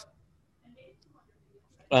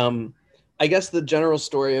 Um, I guess the general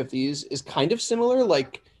story of these is kind of similar.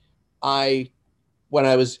 Like I when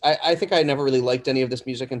I think I never really liked any of this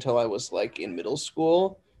music until I was like in middle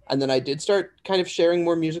school. And then I did start kind of sharing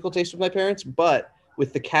more musical taste with my parents, but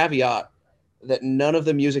with the caveat that none of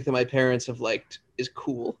the music that my parents have liked is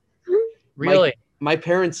cool. My Really? my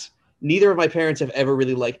parents Neither of my parents have ever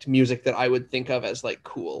really liked music that I would think of as like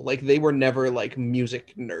cool. Like they were never like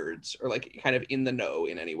music nerds or like kind of in the know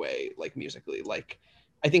in any way, like musically. Like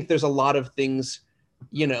I think there's a lot of things,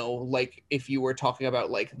 you know, like if you were talking about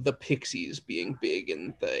like the Pixies being big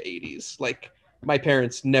in the 80s, like my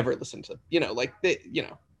parents never listened to, like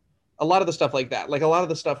a lot of the stuff like that, like a lot of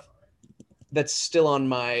the stuff that's still on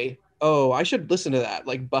my, oh, I should listen to that,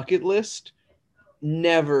 like bucket list,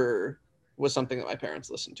 never was something that my parents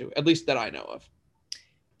listened to, at least that I know of.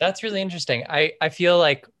 That's really interesting. I feel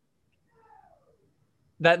like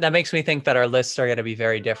that makes me think that our lists are going to be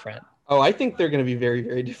very different. Oh, I think they're going to be very,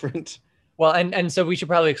 very different. Well, and so we should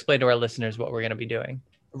probably explain to our listeners what we're going to be doing.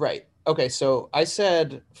 Right. Okay, so I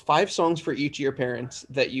said 5 songs for each of your parents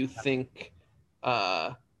that you think,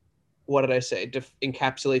 uh, what did I say?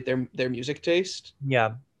 Encapsulate their music taste.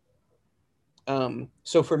 Yeah.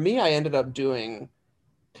 So for me, I ended up doing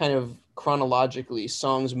kind of chronologically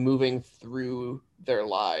songs moving through their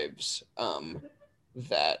lives,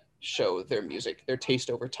 that show their music, their taste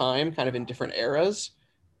over time, kind of in different eras.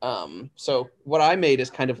 So what I made is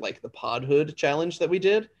kind of like the Podhood challenge that we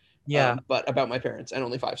did, Yeah. but about my parents, and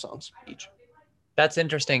only 5 songs each. That's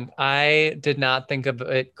interesting. I did not think of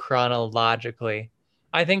it chronologically.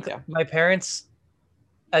 I think Yeah, my parents,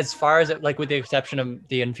 as far as it, like with the exception of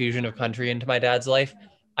the infusion of country into my dad's life,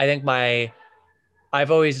 I think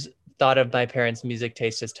I've always thought of my parents' music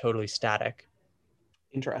taste as totally static.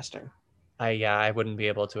 interesting. I wouldn't be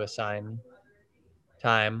able to assign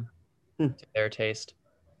time Hmm. to their taste.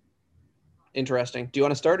 Interesting. Do you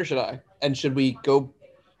want to start or should I? And should we go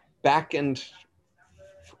back and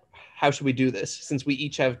how should we do this since we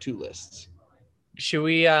each have 2 lists? Should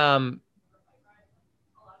we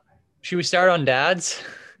should we start on dads?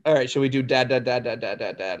 All right, should we do dad, dad, dad, dad, dad,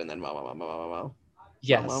 dad, dad, and then mom, mom, mom, mom, mom, mom,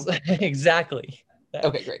 Yes, mom? exactly.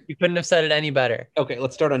 Okay, great. You couldn't have said it any better. Okay,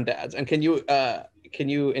 let's start on dads. And can you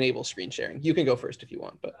enable screen sharing? You can go first if you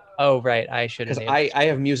want, but Oh, right. I should because enable. I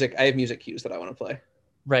have music cues that I want to play.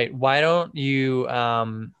 Right. Why don't you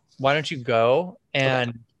go, Okay,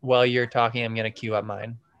 and while you're talking, I'm gonna queue up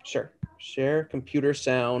mine. sure. Share computer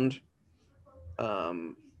sound.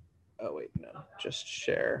 Um, oh wait, no, just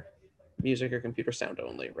share music or computer sound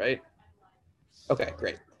only, right? Okay,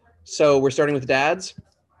 great. So we're starting with dads.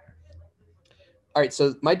 All right,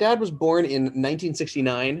 so my dad was born in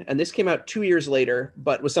 1969, and this came out 2 years later,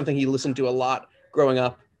 but was something he listened to a lot growing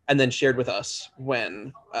up, and then shared with us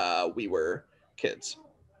when we were kids.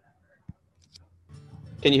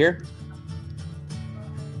 Can you hear?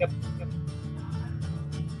 Yep.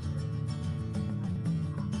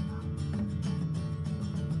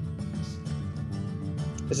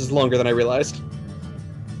 This is longer than I realized.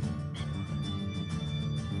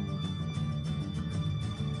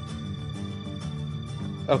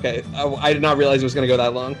 Okay, I did not realize it was going to go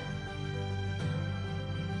that long.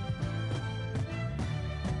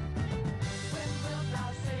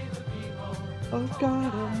 Oh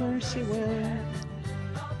God, have mercy, when,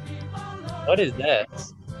 What is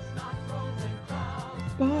this?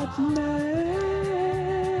 but now.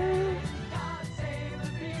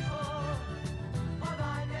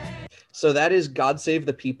 So that is God Save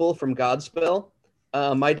the People from Godspell.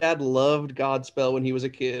 My dad loved Godspell when he was a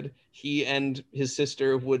kid. He and his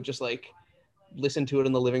sister would just like listen to it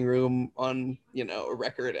in the living room on, a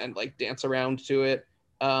record and like dance around to it.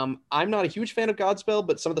 I'm not a huge fan of Godspell,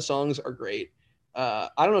 but some of the songs are great. I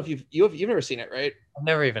don't know if you've never seen it, right? I've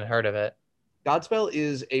never even heard of it. Godspell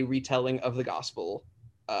is a retelling of the gospel.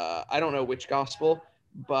 I don't know which gospel,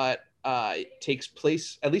 but it takes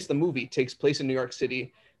place, at least the movie takes place in New York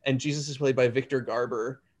City, and Jesus is played by Victor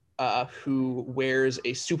Garber, who wears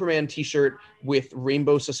a Superman t-shirt with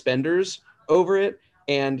rainbow suspenders over it,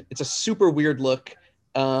 and it's a super weird look.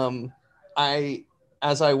 I,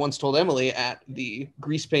 as I once told Emily at the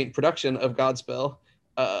grease paint production of Godspell,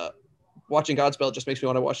 uh, watching Godspell just makes me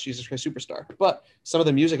want to watch Jesus Christ Superstar. But some of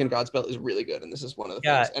the music in Godspell is really good, and this is one of the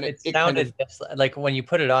Yeah, things. And it, it it kind sounded of just like when you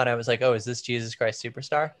put it on, I was like, oh, is this Jesus Christ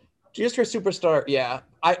Superstar? Jesus Christ Superstar. Yeah,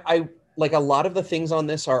 I like a lot of the things on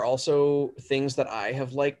this are also things that I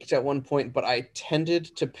have liked at one point, but I tried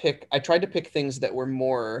to pick things that were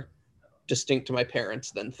more distinct to my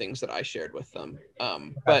parents than things that I shared with them.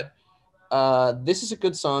 Okay. But this is a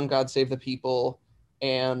good song, God Save the People.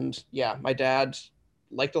 And yeah, my dad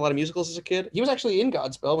liked a lot of musicals as a kid. He was actually in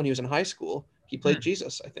Godspell when he was in high school. He played Hmm.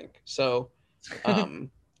 Jesus, I think.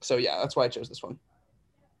 Um, so yeah, that's why I chose this one.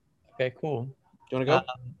 Okay, cool. Do you want to Uh, go?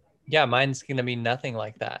 yeah, mine's gonna be nothing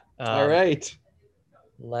like that. All right.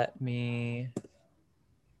 Let me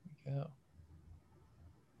go.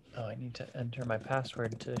 Oh, I need to enter my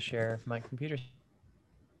password to share my computer.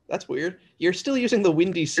 That's weird. You're still using the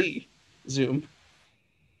Windy C Zoom.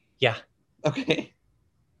 Yeah. Okay.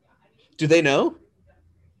 Do they know?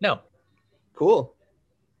 No. Cool.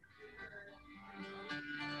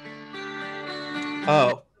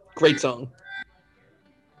 Oh, great song.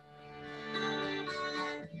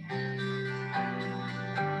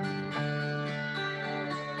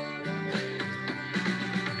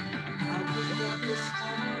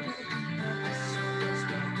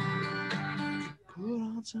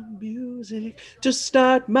 some music to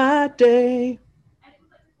start my day.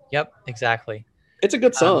 Yep, exactly. It's a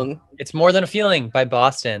good song. It's More Than a Feeling by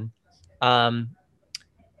Boston.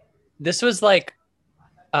 This was like,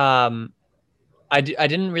 I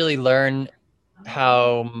didn't really learn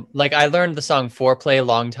how, like, I learned the song Foreplay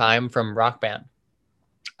Long Time from Rock Band.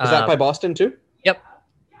 Is that by Boston too? Yep.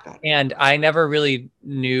 God. And I never really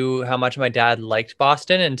knew how much my dad liked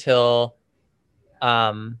Boston until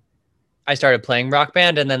I started playing Rock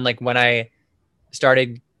Band. And then, like, when I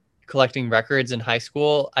started collecting records in high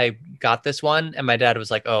school, I got this one, and my dad was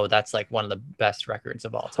like, "Oh, that's like one of the best records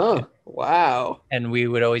of all Huh. time." Wow. And we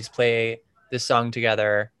would always play this song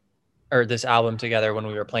together, or this album together, when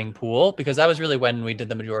we were playing pool, because that was really when we did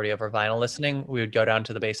the majority of our vinyl listening. We would go down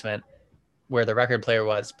to the basement where the record player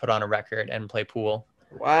was, put on a record, and play pool.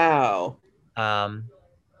 Wow. Um,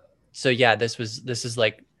 so yeah, this is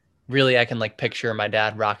like, really, I can like picture my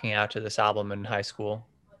dad rocking out to this album in high school.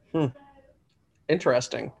 Hmm.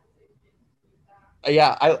 Interesting.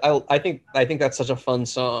 Yeah, I think that's such a fun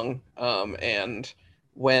song. And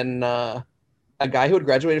when a guy who had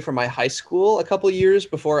graduated from my high school a couple years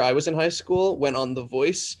before I was in high school went on The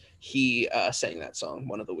Voice, he sang that song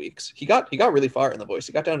one of the weeks. He got really far in The Voice.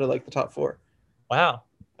 He got down to like the top four. Wow,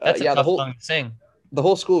 that's a Yeah, the tough whole song to sing. the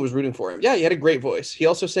whole school was rooting for him. Yeah, he had a great voice. He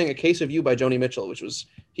also sang "A Case of You" by Joni Mitchell, which was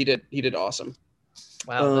he did awesome.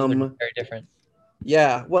 Wow, those are Um, very different.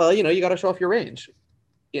 yeah, well, you got to show off your range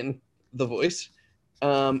in The Voice.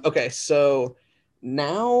 Okay, so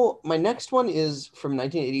now my next one is from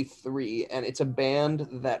 1983, and it's a band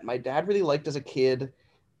that my dad really liked as a kid.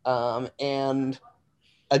 And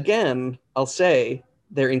again, I'll say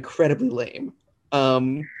they're incredibly lame.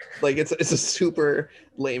 Like it's a super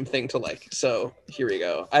lame thing to like. So here we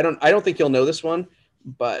go. I don't think you'll know this one,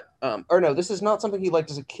 but or no, this is not something he liked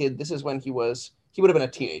as a kid. This is when he would have been a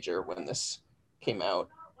teenager when this came out.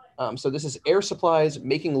 So this is Air Supply's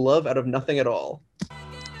 "Making Love Out of Nothing at All."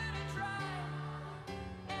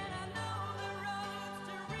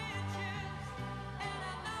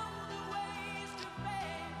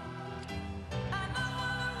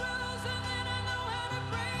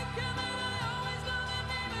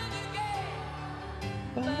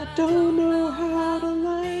 But I don't know how to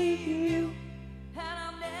like you.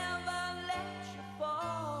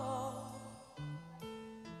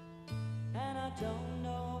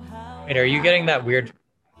 Wait, are you getting that weird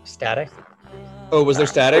static? Oh, was there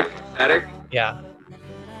static? Yeah,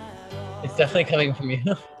 it's definitely coming from you.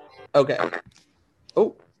 Okay.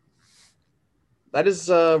 Oh, that is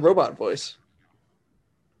robot voice.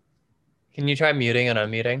 Can you try muting and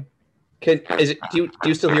unmuting? Do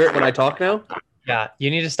you still hear it when I talk now? Yeah, you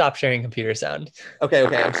need to stop sharing computer sound. Okay,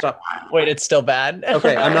 I'm stop. Wait, it's still bad.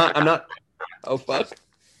 Okay, I'm not. Oh fuck.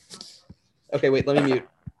 Okay, wait, let me mute.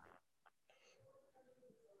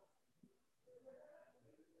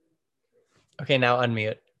 Okay, now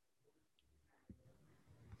unmute.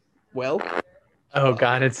 Well, Oh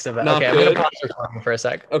god, it's still bad. not Okay, I'm gonna good. pause recording for a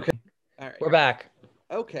sec. Okay. All right. We're back.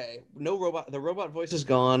 Okay. No robot. The robot voice is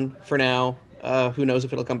gone for now. Who knows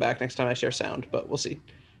if it'll come back next time I share sound, but we'll see.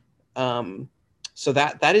 Um, so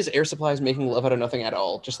that is Air Supply's "Making Love Out of Nothing at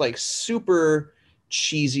All." Just like super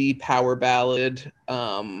cheesy power ballad.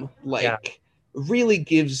 Yeah. Really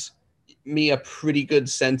gives me a pretty good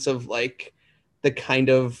sense of like the kind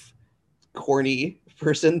of corny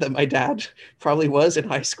person that my dad probably was in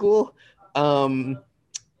high school. Um,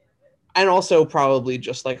 and also probably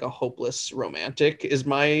just like a hopeless romantic is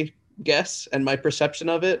my guess and my perception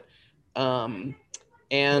of it. Um, What's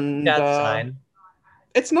your and dad's sign?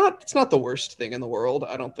 it's not the worst thing in the world,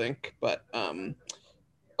 I don't think. But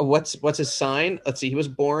what's his sign? Let's see. He was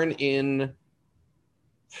born in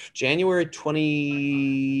January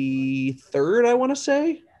 23rd, I want to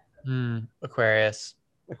say. Aquarius.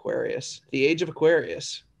 Aquarius, the age of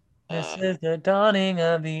Aquarius. This Uh, is the dawning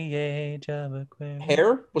of the age of Aquarius.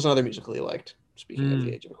 Hair was another musical he liked. Speaking of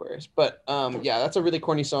the Mm. age of Aquarius, but yeah, that's a really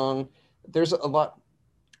corny song. There's a lot.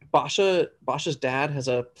 Basha's dad has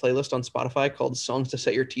a playlist on Spotify called "Songs to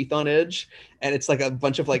Set Your Teeth on Edge," and it's like a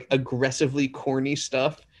bunch of like aggressively corny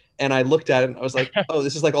stuff. And I looked at it and I was like, "Oh,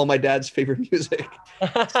 this is like all my dad's favorite music."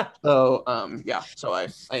 So yeah, so I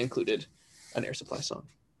included an Air Supply song.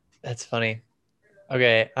 That's funny.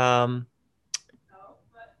 Okay,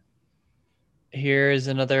 here's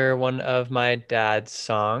another one of my dad's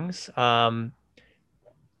songs.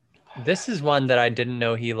 This is one that I didn't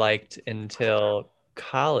know he liked until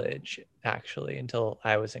college, actually, until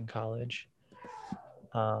I was in college.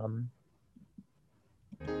 Um,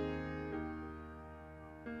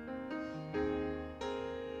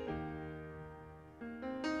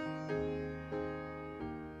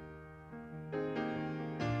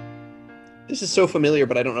 This is so familiar,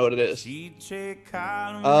 but I don't know what it is. She'd take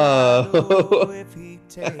Colorado Oh. if he'd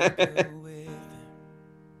take her with him.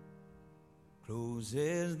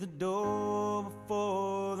 Closes the door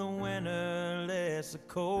before the winter lets the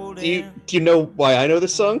cold in. Do you know why I know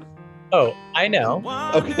this song? Oh, I know.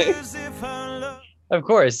 And Okay. wonders if her love. Of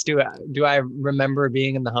course. Do I remember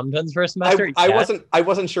being in the Humtones for a semester? I Yes.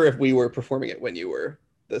 wasn't sure if we were performing it when you were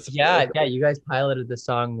this. Yeah. You guys piloted the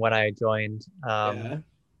song when I joined. Yeah.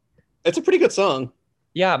 It's a pretty good song.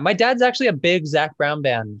 Yeah, my dad's actually a big Zach Brown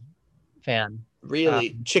Band fan.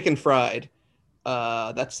 Really. Chicken Fried.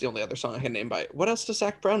 That's the only other song I can name by. What else does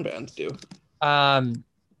Zach Brown Band do? Um,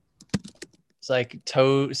 it's like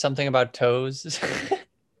something about toes.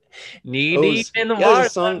 Knee deep Toes. in the Yeah, there's water. a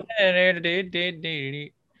song.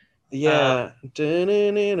 Yeah.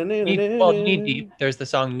 Knee deep. There's the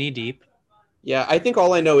song Knee Deep. Yeah, I think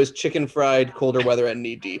all I know is Chicken Fried, Colder Weather, and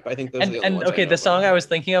Knee Deep. I think those are the only And ones I okay, know the song about. I was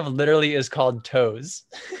thinking of literally is called Toes.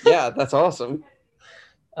 Yeah, that's awesome.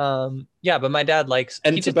 Yeah, but my dad likes.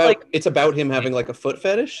 And He just like. it's about him having like a foot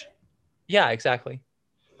fetish. Yeah, exactly.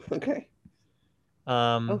 Okay.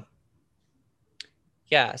 Um. Oh.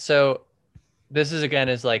 Yeah, so this is again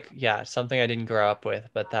is like something I didn't grow up with,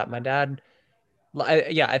 but that my dad.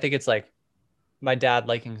 I think it's like my dad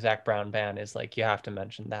liking Zach Brown Band is like you have to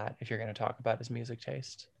mention that if you're going to talk about his music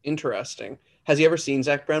taste. Interesting. Has he ever seen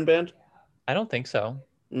Zach Brown Band? I don't think so.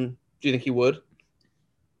 Do you think he would?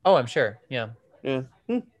 Oh, I'm sure. Yeah. Yeah.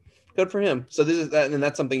 Good for him. So this is that, and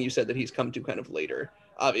that's something you said that he's come to kind of later,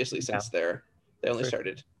 obviously, since they only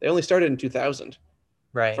started in 2000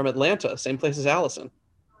 Right. from Atlanta, same place as Allison.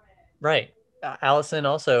 Right. Allison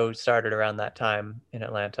also started around that time in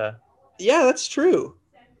Atlanta. Yeah, that's true.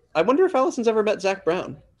 I wonder if Allison's ever met Zach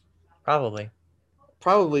Brown. Probably.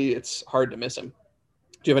 Probably it's hard to miss him.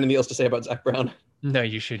 Do you have anything else to say about Zach Brown? No,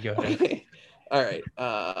 you should go ahead. Okay. All right.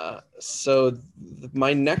 So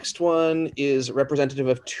my next one is representative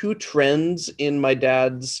of two trends in my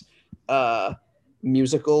dad's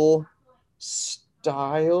musical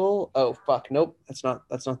style. Oh fuck, nope. That's not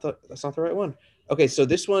the right one. Okay, so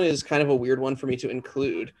this one is kind of a weird one for me to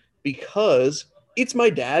include because it's my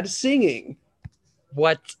dad singing.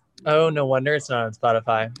 What? Oh, no wonder it's not on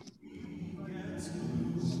Spotify.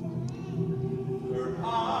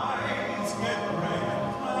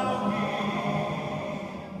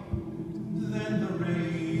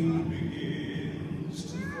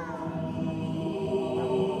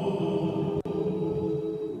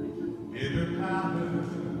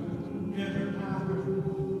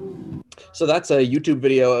 So that's a YouTube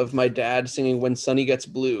video of my dad singing When Sunny Gets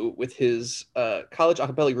Blue with his college a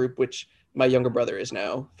cappella group, which my younger brother is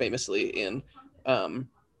now famously in.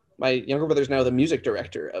 My younger brother is now the music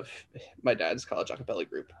director of my dad's college a cappella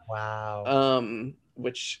group. Wow.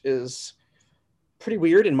 Which is pretty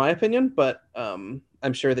weird in my opinion, but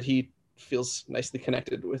I'm sure that he feels nicely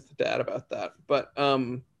connected with dad about that. But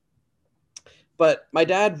my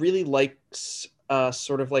dad really likes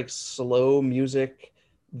sort of like slow music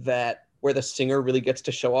that where the singer really gets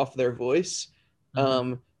to show off their voice.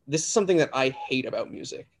 This is something that I hate about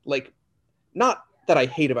music. Like, not that I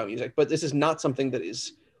hate about music, but this is not something that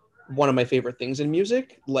is one of my favorite things in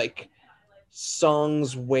music. Like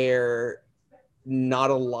songs where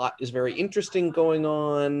not a lot is very interesting going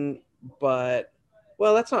on, but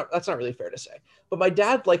well, that's not really fair to say. But my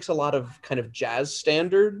dad likes a lot of kind of jazz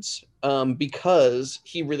standards because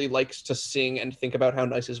he really likes to sing and think about how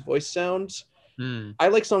nice his voice sounds. I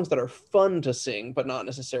like songs that are fun to sing, but not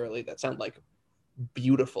necessarily that sound like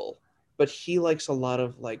beautiful. But he likes a lot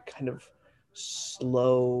of like kind of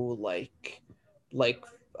slow, like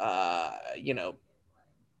you know,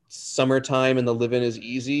 summertime and the living is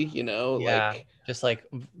easy, you know, like just like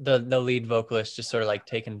the lead vocalist just sort of like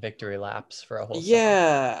taking victory laps for a whole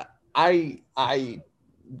song. I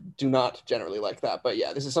do not generally like that, but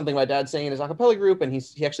yeah, this is something my dad sang in his a cappella group, and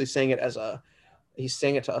he actually sang it he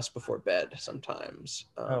sang it to us before bed sometimes.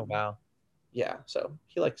 Oh wow. Yeah, so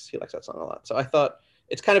he likes that song a lot. So I thought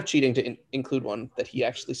it's kind of cheating to include one that he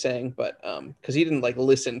actually sang, but because he didn't like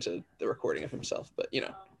listen to the recording of himself, but you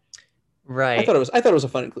know, right. I thought it was a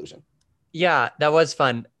fun inclusion. Yeah, that was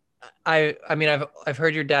fun. I mean I've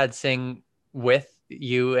heard your dad sing with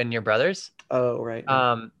you and your brothers. Oh right.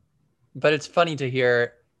 But it's funny to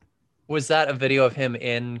hear. Was that a video of him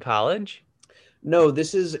in college? No,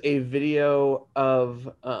 this is a video of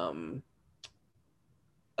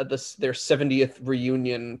their 70th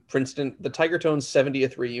reunion, Princeton, the Tiger Tones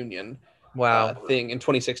 70th reunion thing in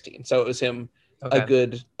 2016. So it was him a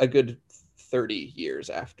good 30 years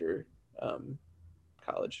after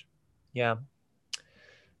college. Yeah.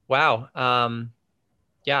 Wow.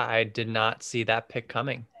 Yeah, I did not see that pick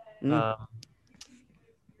coming. Um,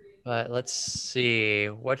 but let's see,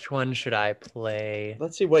 which one should I play?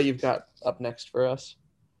 Let's see what you've got up next for us.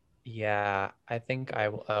 Yeah, I think I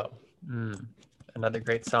will. Another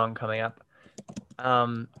great song coming up.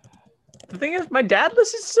 The thing is, my dad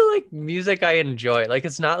listens to like music I enjoy. Like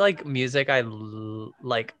it's not like music I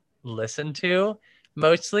like listen to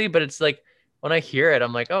mostly, but it's like when I hear it,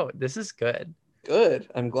 I'm like, oh, this is good. Good.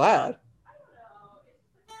 I'm glad.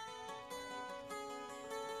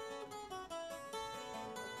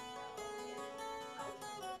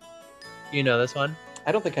 You know this one?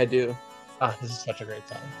 I don't think I do. Ah, this is such a great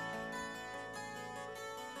song.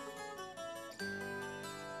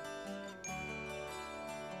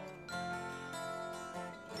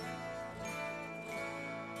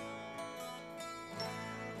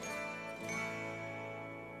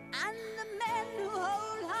 And the men who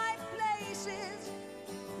hold high places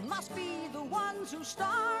must be the ones who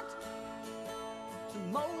start to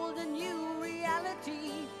mold a new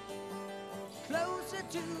reality closer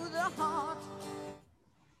to the heart.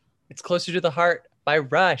 It's Closer to the Heart by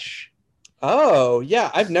Rush. Oh, yeah.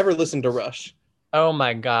 I've never listened to Rush. Oh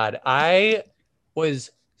my God. I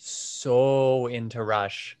was so into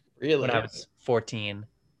Rush Really? when I was 14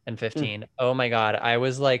 and 15. Oh my God. I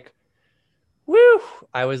was like, woo.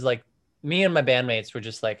 I was like, me and my bandmates were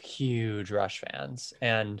just like huge Rush fans.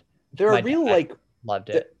 And They're my a real dad loved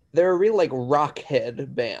it. they're a real like rock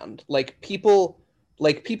head band. Like people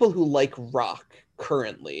who like rock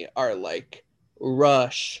currently are like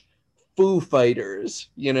Rush, Foo Fighters,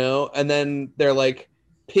 you know, and then they're like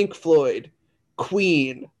Pink Floyd,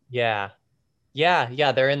 Queen. Yeah.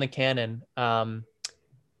 They're in the canon.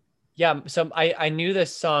 Yeah, so I knew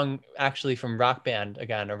this song actually from Rock Band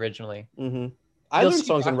again originally. Mm-hmm. I You'll learned see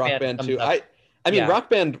songs in Rock Band comes too. up. I mean, Yeah. Rock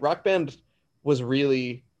Band was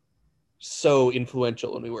really so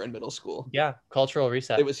influential when we were in middle school. Yeah, cultural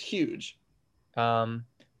reset. It was huge.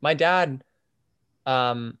 My dad,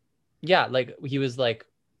 yeah, like he was like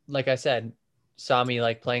I said, saw me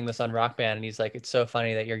like playing this on Rock Band, and he's like, it's so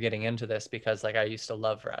funny that you're getting into this because like I used to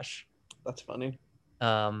love Rush. That's funny.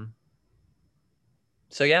 So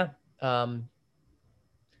yeah, I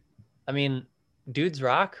mean, dudes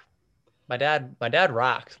rock. My dad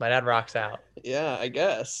rocks. My dad rocks out. Yeah, I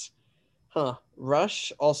guess. Huh.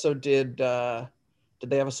 Rush also did they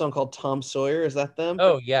have a song called Tom Sawyer? Is that them?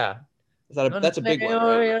 Oh yeah. That's a big one,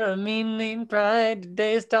 right? Meaning pride,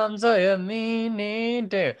 today's Tom Sawyer, meaning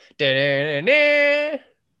do.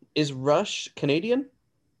 Is Rush Canadian?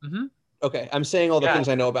 Mm-hmm. Okay, I'm saying all the things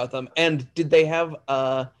I know about them. And did they have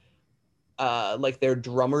like their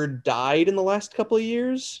drummer died in the last couple of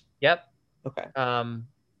years? Yep. Okay.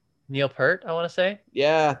 Neil Peart, I want to say.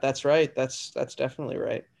 Yeah, that's right. That's definitely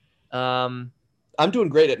right. Um, I'm doing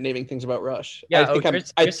great at naming things about Rush. Yeah, I think I'm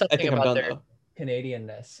done their though.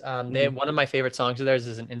 Canadianness. They one of my favorite songs of theirs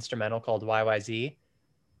is an instrumental called YYZ.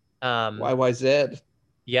 YYZ.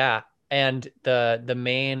 Yeah, and the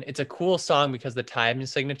main, it's a cool song because the time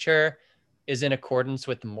signature is in accordance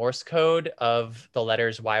with the Morse code of the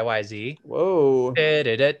letters YYZ. Whoa. And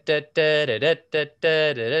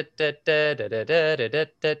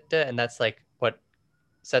that's like what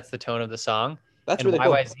sets the tone of the song. That's and really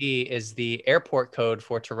cool. YYZ is the airport code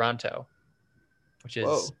for Toronto, which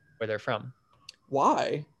is where they're from.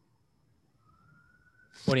 Why?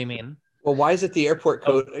 What do you mean? Well, why is it the airport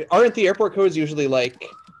code? Aren't the airport codes usually like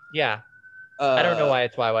Yeah. I don't know why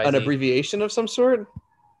it's YYZ. An abbreviation of some sort?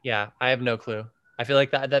 Yeah, I have no clue. I feel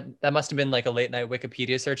like that must have been like a late night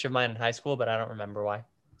Wikipedia search of mine in high school, but I don't remember why.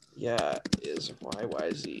 Yeah, is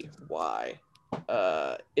YYZ. Why?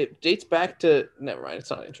 It dates back to, never mind, it's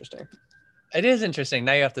not interesting. It is interesting.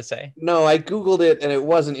 Now you have to say. No, I Googled it and it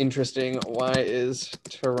wasn't interesting. Why is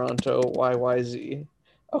Toronto YYZ?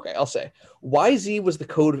 Okay, I'll say. YZ was the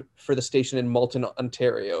code for the station in Malton,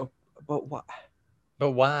 Ontario. But why?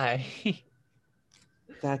 But why?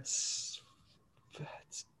 That's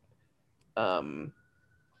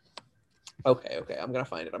okay, I'm gonna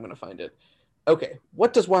find it. Okay,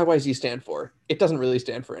 what does YYZ stand for? It doesn't really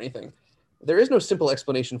stand for anything. There is no simple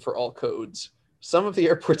explanation for all codes. Some of the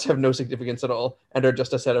airports have no significance at all and are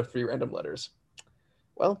just a set of 3 random letters.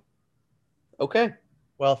 Well, okay.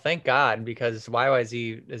 Well, thank God, because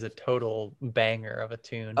YYZ is a total banger of a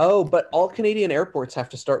tune. Oh, but all Canadian airports have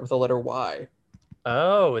to start with the letter Y.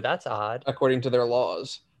 Oh, that's odd. According to their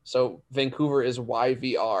laws. So Vancouver is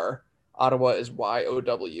YVR, Ottawa is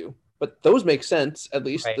YOW. But those make sense, at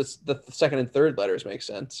least. Right. The second and third letters make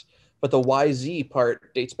sense. But the YZ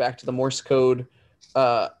part dates back to the Morse code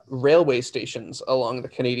railway stations along the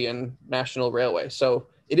Canadian National Railway. So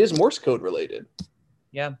it is Morse code related.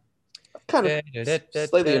 Yeah. kind of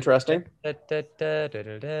slightly interesting.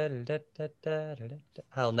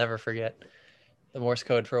 I'll never forget the Morse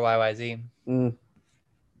code for YYZ.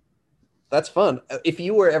 That's fun. If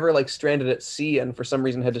you were ever like stranded at sea and for some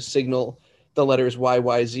reason had to signal the letters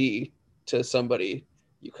YYZ to somebody,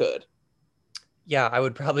 you could. Yeah, I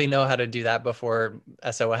would probably know how to do that before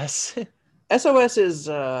SOS. SOS is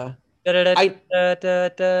I know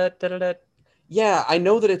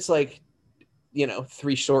that it's like, you know,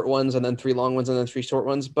 3 short ones and then 3 long ones and then 3 short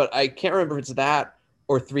ones, but I can't remember if it's that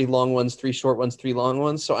or 3 long ones, 3 short ones, 3 long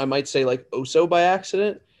ones. So I might say like Oso by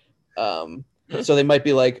accident. So they might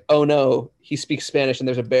be like, oh no, he speaks Spanish and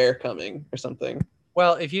there's a bear coming or something.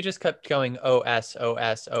 Well, if you just kept going OS,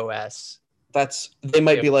 They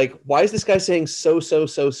might be like, why is this guy saying so,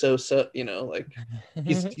 you know, like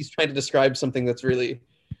he's trying to describe something that's really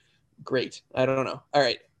great. I don't know. All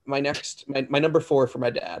right. My number 4 for my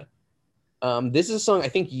dad. This is a song I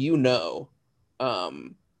think you know,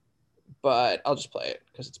 but I'll just play it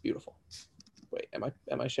because it's beautiful. Wait, am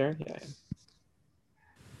I sharing? Yeah, I am.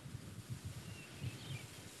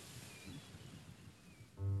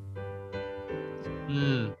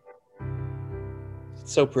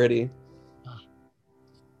 It's so pretty.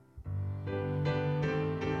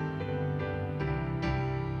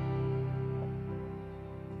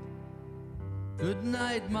 Good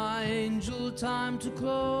night, my angel, time to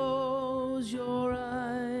close your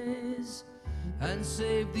eyes and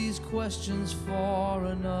save these questions for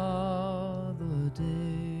another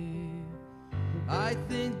day. I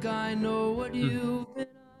think I know what you've been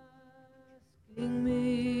asking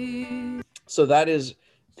me. So that is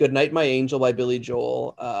Good Night, My Angel by Billy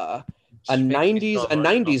Joel. A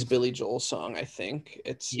 90s Billy Joel song, I think.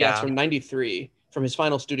 It's from 93, from his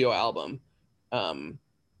final studio album.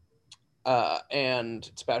 And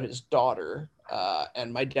it's about his daughter.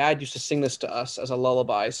 And my dad used to sing this to us as a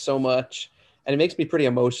lullaby so much, and it makes me pretty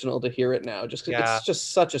emotional to hear it now, just because it's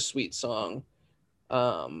just such a sweet song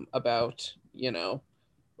about, you know,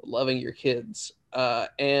 loving your kids. So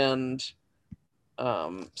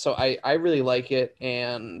I really like it,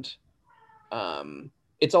 and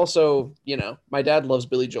it's also, you know, my dad loves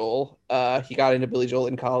Billy Joel. He got into Billy Joel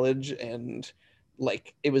in college, and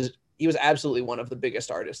like he was absolutely one of the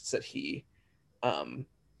biggest artists that he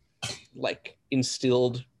like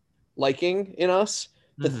instilled liking in us.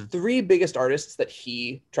 The 3 biggest artists that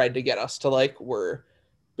he tried to get us to like were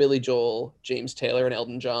Billy Joel, James Taylor, and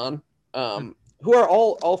Elton John, who are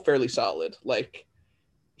all fairly solid. Like,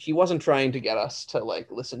 he wasn't trying to get us to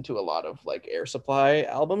like listen to a lot of like Air Supply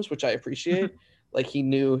albums, which I appreciate. Like, he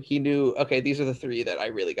knew, okay, these are the 3 that I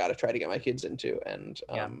really got to try to get my kids into. And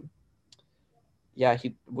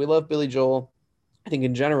we love Billy Joel. I think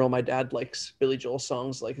in general, my dad likes Billy Joel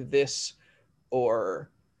songs like this,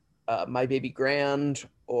 or My Baby Grand,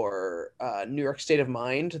 or New York State of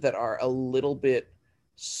Mind, that are a little bit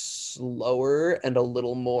slower and a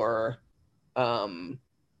little more,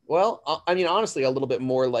 well, I mean, honestly, a little bit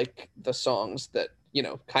more like the songs that, you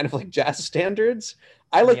know, kind of like jazz standards.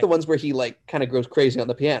 I like the ones where he like kind of goes crazy on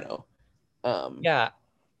the piano.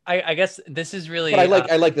 I guess this is really.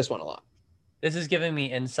 But I like this one a lot. This is giving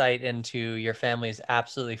me insight into your family's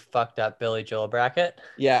absolutely fucked up Billy Joel bracket.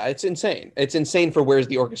 Yeah, it's insane. It's insane for Where's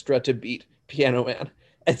the Orchestra to beat Piano Man.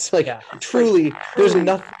 It's like, truly, there's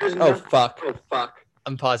nothing. Oh, fuck.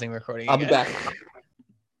 I'm pausing recording again. I'll be back.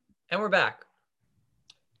 And we're back.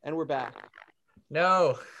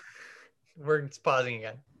 No, we're pausing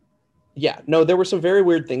again. Yeah, no, there were some very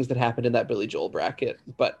weird things that happened in that Billy Joel bracket.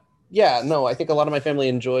 But yeah, no, I think a lot of my family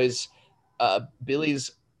enjoys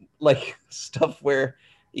Billy's like stuff where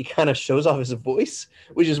he kind of shows off his voice,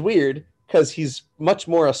 which is weird because he's much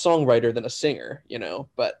more a songwriter than a singer, you know.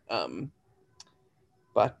 But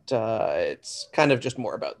it's kind of just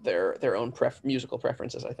more about their own musical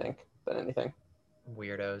preferences, I think, than anything.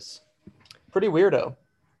 Weirdos. Pretty weirdo.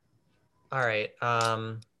 All right.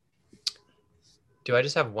 Do I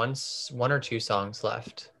just have one or 2 songs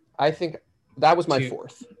left? I think that was my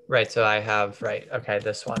 4th. Right. So I have okay,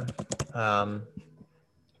 this one.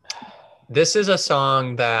 This is a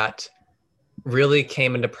song that really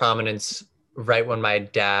came into prominence right when my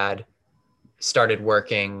dad started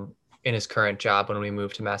working in his current job when we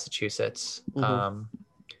moved to Massachusetts.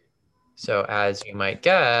 So as you might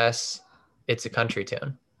guess, it's a country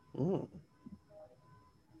tune. Ooh.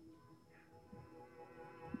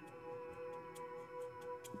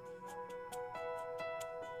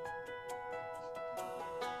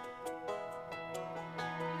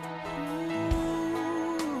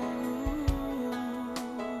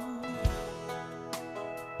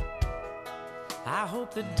 I I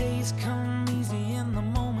hope the days come easy and the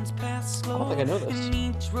moments pass slow. I don't think I know this. And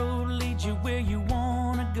each road leads you where you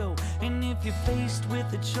wanna go. And if you're faced with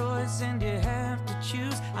a choice and you have to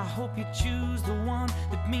choose, I hope you choose the one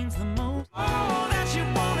that means the most. Oh, that you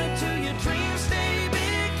wanted to, your dreams stay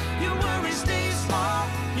big, your worries stay small.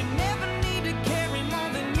 You never need to carry more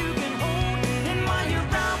than you can hold. And while you're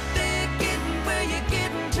out there getting where you're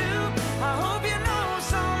getting to, I hope you know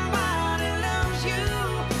somebody loves you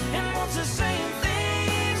and wants the same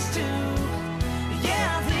things too.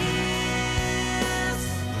 Yeah, this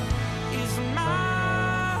is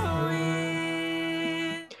my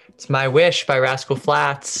wish. It's My Wish by Rascal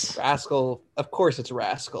Flatts. Rascal. Of course, it's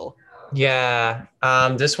Rascal. Yeah.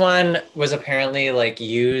 This one was apparently like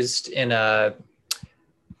used in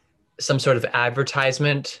some sort of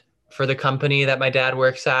advertisement for the company that my dad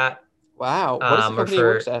works at. Wow. What is the Or company he for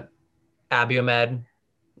works at? Abiomed.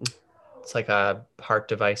 It's like a heart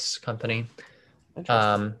device company.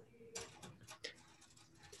 Interesting.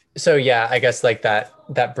 So yeah, I guess like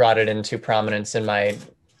that brought it into prominence in my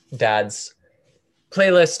dad's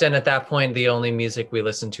playlist. And at that point, the only music we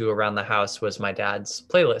listened to around the house was my dad's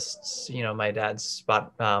playlists. You know, my dad's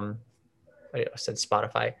I said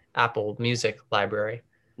Spotify, Apple Music library,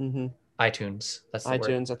 iTunes. That's the word.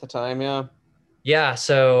 iTunes at the time, yeah. Yeah.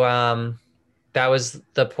 So that was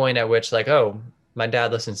the point at which like, oh, my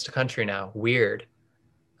dad listens to country now. Weird.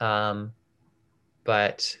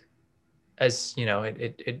 But as you know,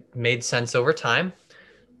 it made sense over time.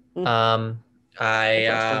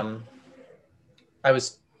 I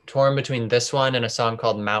was torn between this one and a song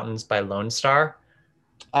called Mountains by Lone Star.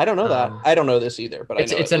 I don't know that. I don't know this either, but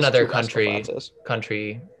it's another country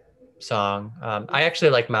song. I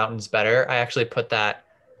actually like Mountains better. I actually put that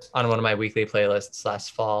on one of my weekly playlists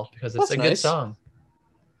last fall because it's good song.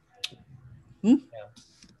 Yeah.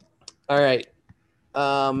 All right.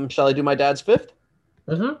 Shall I do my dad's fifth?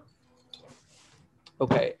 Mm-hmm.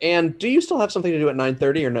 Okay. And do you still have something to do at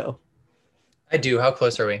 9:30 or no? I do. How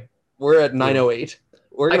close are we? We're at 9:08.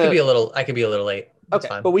 I could be a little late. That's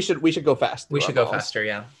okay, fine. but we should go fast. We should go faster,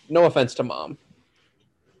 yeah. No offense to mom.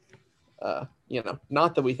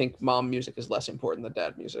 Not that we think mom music is less important than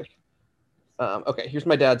dad music. Okay, here's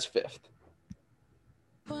my dad's fifth.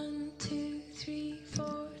 1, 2, 3,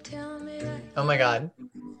 4, tell me that. Oh my God.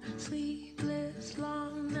 Sleepless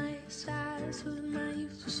long nights, eyes with my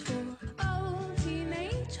youth was for. Oh,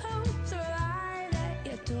 teenage hopes arrived at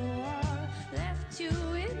your door, left you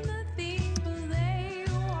with nothing, but they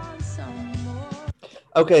want some more.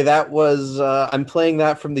 Okay, that was I'm playing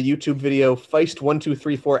that from the YouTube video Feist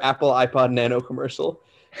 1234 Apple iPod Nano commercial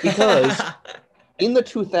because in the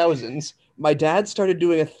 2000s my dad started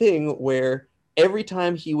doing a thing where every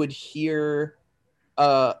time he would hear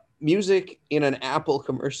music in an Apple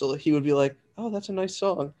commercial, he would be like, "Oh, that's a nice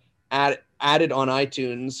song." Add it on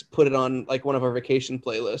iTunes, put it on like one of our vacation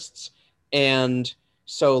playlists, and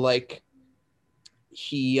so like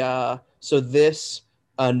this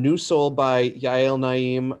New Soul by Yael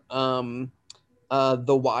Naim,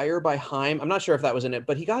 The Wire by Haim. I'm not sure if that was in it,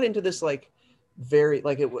 but he got into this like very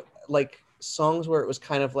like songs where it was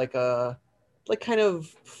kind of like kind of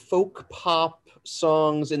folk pop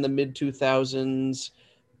songs in the mid 2000s,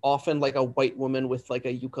 often like a white woman with like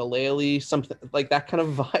a ukulele, something like that kind of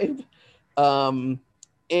vibe.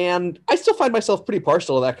 And I still find myself pretty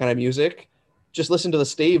partial to that kind of music. Just listened to the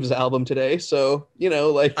Staves album today, so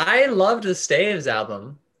like I loved the Staves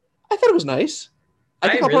album. I thought it was nice. I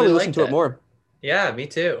think I'll really probably listen to it more. Yeah, me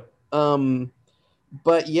too.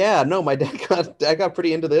 But yeah, no, my dad got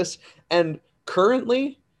pretty into this, and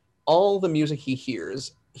currently, all the music he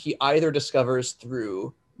hears, he either discovers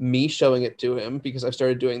through me showing it to him because I've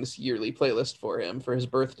started doing this yearly playlist for him for his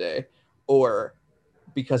birthday, or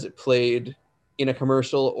because it played in a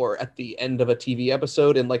commercial or at the end of a TV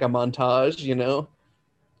episode in like a montage,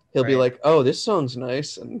 he'll be like, "Oh, this song's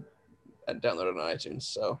nice," and download it on iTunes.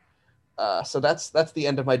 So that's the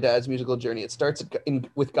end of my dad's musical journey. It starts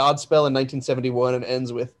with Godspell in 1971 and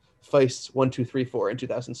ends with Feist 1234 in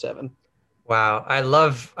 2007. Wow,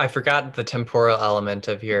 I forgot the temporal element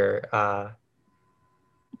of your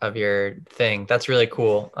thing. That's really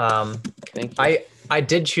cool. Thank you. I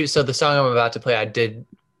did choose, so the song I'm about to play, I did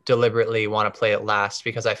deliberately want to play it last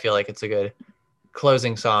because I feel like it's a good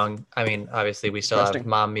closing song. I mean, obviously we still have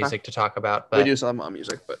mom music to talk about, but we do still have mom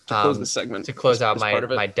music, but to close this segment, to close out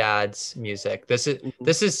my dad's music, this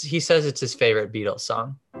is he says it's his favorite Beatles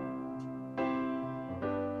song.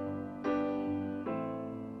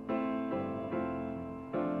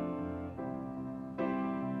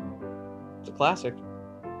 It's a classic.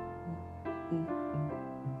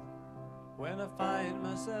 When I find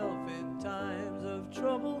myself in times of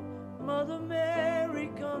trouble, Mother Mary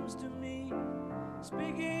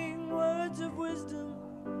wisdom,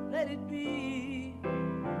 let it be.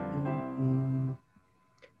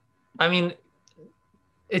 I mean,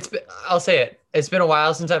 I'll say it. It's been a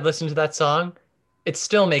while since I've listened to that song. It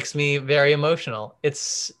still makes me very emotional.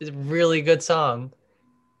 It's a really good song.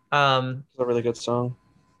 It's a really good song.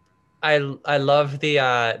 I love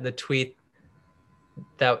the tweet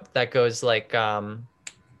that goes like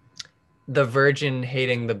the Virgin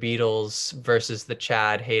hating the Beatles versus the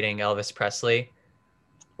Chad hating Elvis Presley.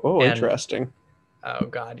 Oh, And interesting. oh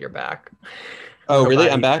God, you're back. Oh, really?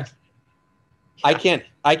 I'm Everybody. back.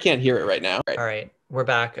 I can't hear it right now. All right, we're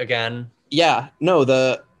back again. Yeah, no,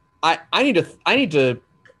 I need to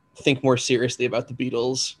think more seriously about the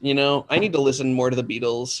Beatles, you know? I need to listen more to the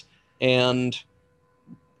Beatles, and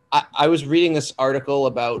I was reading this article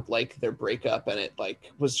about like their breakup, and it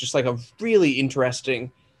like was just like a really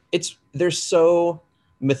interesting. They're so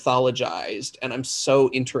mythologized, and I'm so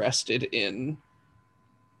interested in.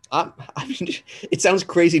 I mean, it sounds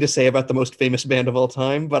crazy to say about the most famous band of all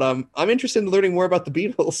time, but I'm interested in learning more about the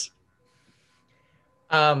Beatles.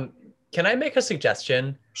 Can I make a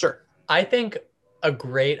suggestion? Sure. I think a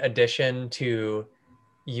great addition to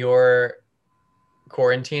your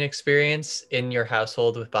quarantine experience in your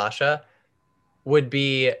household with Basha would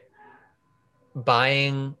be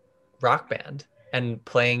buying Rock Band and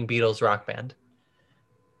playing Beatles Rock Band.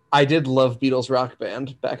 I did love Beatles Rock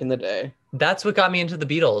Band back in the day. That's what got me into the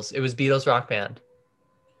Beatles. It was Beatles Rock Band.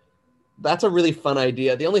 That's a really fun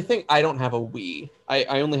idea. The only thing, I don't have a Wii. I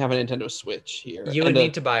only have a Nintendo Switch here. You would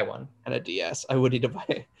need to buy one. And a DS. I would need to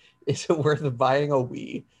buy. Is it worth buying a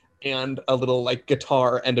Wii and a little like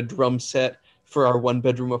guitar and a drum set for our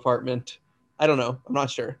 1-bedroom apartment? I don't know. I'm not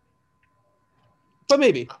sure. But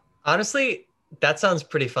maybe. Honestly, that sounds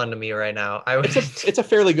pretty fun to me right now. It's a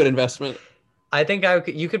fairly good investment. I think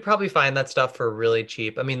you could probably find that stuff for really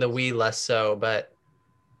cheap. I mean, the Wii less so, but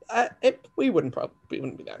we wouldn't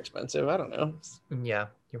be that expensive. I don't know. Yeah,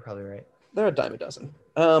 you're probably right. They're a dime a dozen.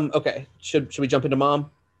 Okay. Should we jump into Mom?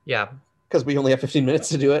 Yeah. Because we only have 15 minutes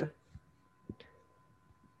to do it.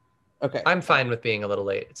 Okay. I'm fine with being a little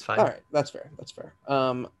late. It's fine. All right. That's fair. That's fair.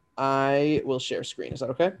 I will share screen. Is that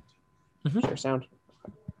okay? Mm-hmm. Share sound.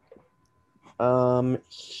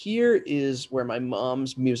 Here is where my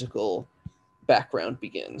mom's musical background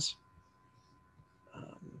begins.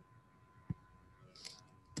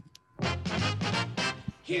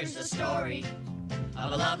 Here's the story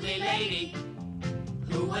of a lovely lady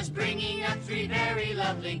who was bringing up 3 very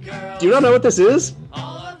lovely girls. Do you not know what this is?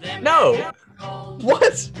 All of them No.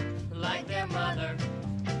 What? Like their mother,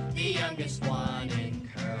 the youngest one in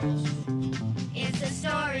curls. It's the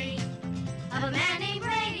story of a man named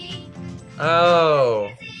Brady. Oh.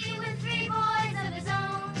 With 3 boys of his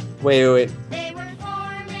own. Wait. They were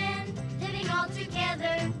 4 men living all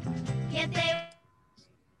together. Yet they.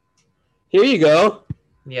 Here you go.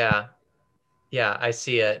 Yeah. Yeah, I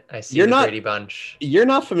see it. I see You're the not- Brady Bunch. You're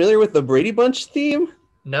not familiar with the Brady Bunch theme?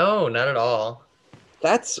 No, not at all.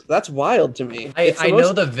 That's wild to me. I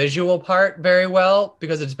know the visual part very well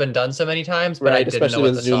because it's been done so many times, but right, I didn't especially know what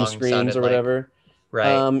with the Zoom song screens sounded or like. whatever.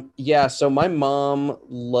 Right. Yeah, so my mom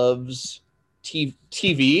loves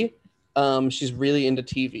TV. She's really into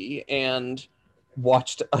TV and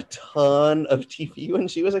watched a ton of TV when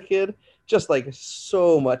she was a kid. Just like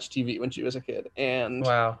so much TV when she was a kid. And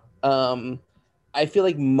Wow. I feel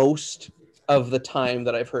like most of the time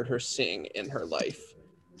that I've heard her sing in her life,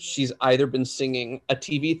 she's either been singing a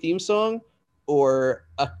TV theme song or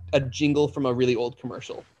a jingle from a really old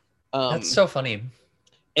commercial. That's so funny.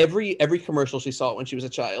 Every commercial she saw when she was a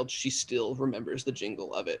child, she still remembers the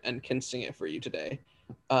jingle of it and can sing it for you today,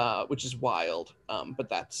 which is wild. But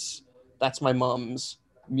that's my mom's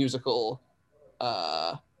musical.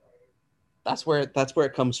 That's where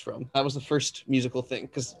it comes from. That was the first musical thing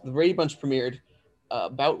because the Brady Bunch premiered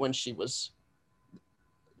about when she was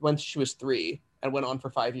 3 and went on for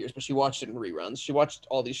 5 years. But she watched it in reruns. She watched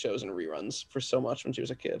all these shows in reruns for so much when she was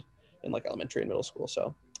a kid in like elementary and middle school.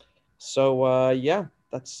 So yeah,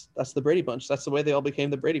 that's the Brady Bunch. That's the way they all became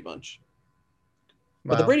the Brady Bunch.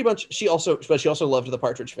 But the Wow. Brady Bunch, she also loved the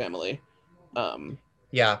Partridge Family.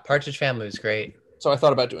 Yeah, Partridge Family was great. So I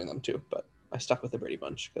thought about doing them too, but I stuck with the Brady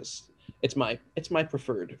Bunch because it's my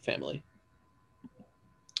preferred family.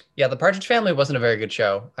 Yeah, the Partridge Family wasn't a very good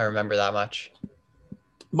show. I remember that much.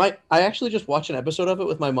 I actually just watched an episode of it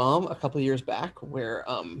with my mom a couple of years back where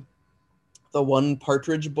the one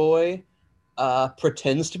Partridge boy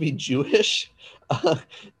pretends to be Jewish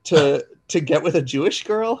to get with a Jewish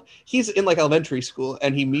girl. He's in like elementary school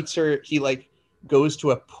and he meets her. He like goes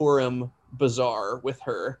to a Purim bazaar with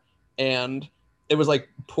her, and it was like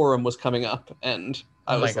Purim was coming up, and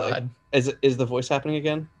I was like, "Is the voice happening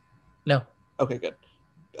again?" No. Okay, good.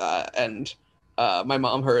 And my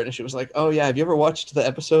mom heard, and she was like, "Oh yeah, have you ever watched the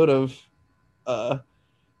episode of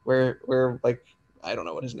where like I don't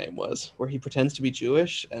know what his name was, where he pretends to be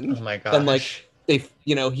Jewish, and Oh my then gosh.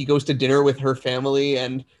 he goes to dinner with her family,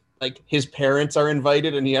 and like his parents are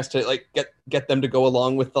invited, and he has to like get them to go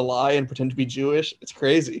along with the lie and pretend to be Jewish. It's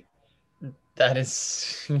crazy. That is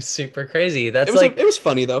super crazy. It That's was like it was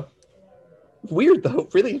funny though. Weird though,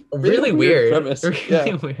 really really weird weird. premise. Really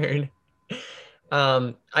Yeah, weird.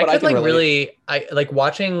 I but I could can like relate. really I like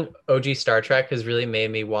watching OG Star Trek has really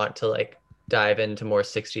made me want to like dive into more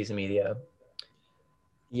 60s media.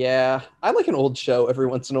 Yeah, I like an old show every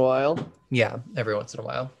once in a while. Yeah, every once in a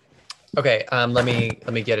while. Okay, let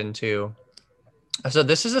me get into. So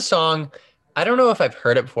this is a song. I don't know if I've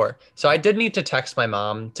heard it before. So I did need to text my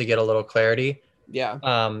mom to get a little clarity, Yeah,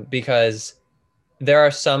 because there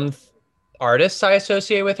are some artists I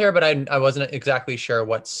associate with her, but I wasn't exactly sure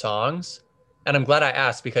what songs. And I'm glad I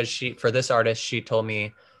asked because for this artist, she told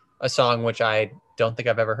me a song which I don't think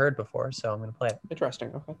I've ever heard before. So I'm gonna play it.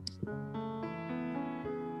 interesting. Okay.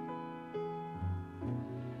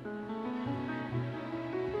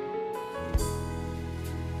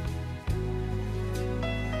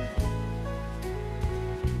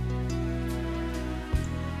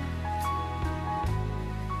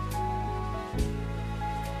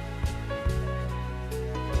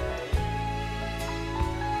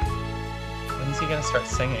 When's he gonna start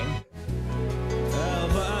singing?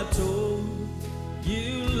 Have I told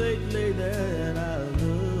you lately that I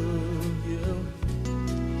love you?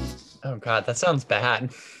 Oh God, that sounds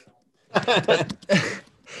bad.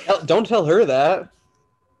 Don't tell her that.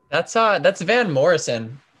 That's Van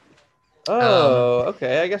Morrison. Oh,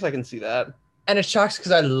 okay. I guess I can see that. And it shocks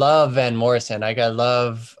because I love Van Morrison. Like I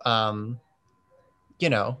love you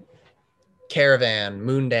know, Caravan,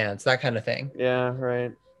 Moondance, that kind of thing. Yeah,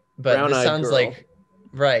 right. But this Brown-eyed sounds girl. like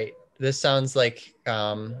right. This sounds like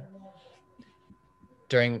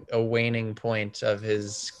during a waning point of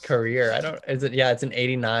his career. I don't is it yeah, it's an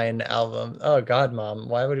 89 album. Oh God, Mom.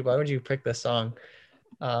 Why would you pick this song?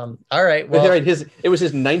 All right, well, Right, it was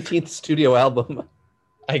his 19th studio album,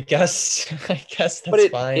 I guess that's but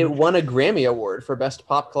it fine. won a Grammy Award for best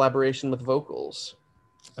pop collaboration with vocals.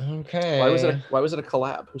 Okay. Why was it a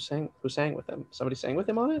collab? Who sang with him? Somebody sang with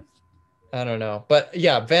him on it? I don't know. But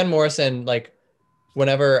yeah, Van Morrison, like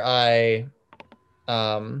whenever I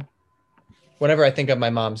think of my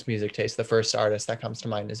mom's music taste, the first artist that comes to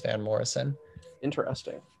mind is Van Morrison.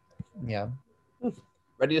 Interesting. Yeah.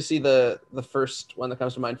 Ready to see the first one that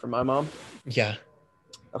comes to mind from my mom? Yeah.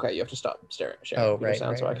 Okay, you have to stop staring. Oh, Give me right,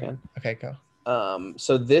 sound so right. I can. Okay, go.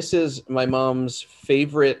 So this is my mom's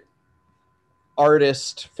favorite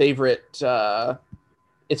artist. It's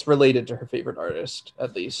related to her favorite artist,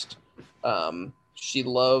 at least. She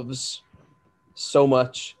loves so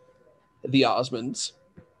much the Osmonds.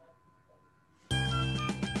 I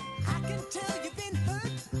can tell you've been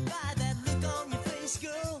hurt by that look on your face,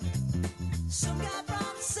 girl. Some guy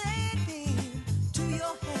brought a second to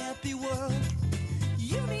your happy world.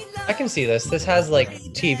 You need love. I can see this. This has like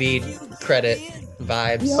TV credit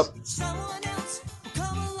vibes. Yep. Someone else will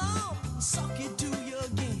come along and suck it to you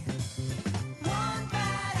again. One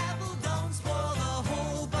bad apple don't spoil the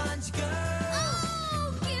whole bunch, girl.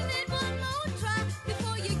 Oh, give it one more try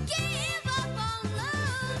before you give up on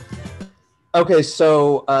love. Okay,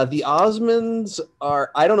 so the Osmonds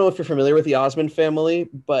are, I don't know if you're familiar with the Osmond family,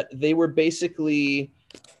 but they were basically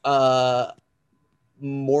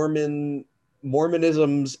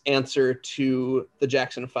Mormonism's answer to the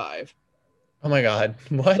Jackson 5. Oh my God.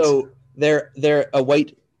 What? So they're a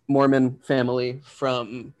white Mormon family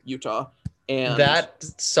from Utah. And that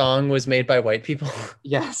song was made by white people.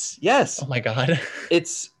 yes. Oh my God.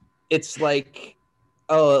 It's like,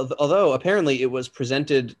 although apparently it was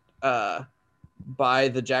presented by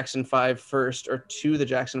the Jackson 5 first, or to the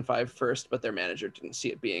Jackson 5 first, but their manager didn't see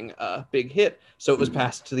it being a big hit, so it was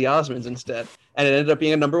passed to the Osmonds instead, and it ended up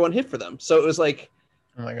being a #1 hit for them. So it was like,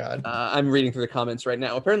 Oh my God. I'm reading through the comments right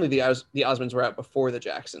now. Apparently the Osmonds were out before the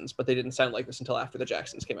Jacksons, but they didn't sound like this until after the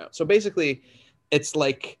Jacksons came out. So basically, it's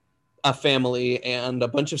like a family and a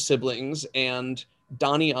bunch of siblings, and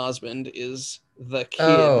Donny Osmond is the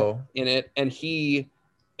kid in it, and he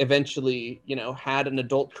eventually, had an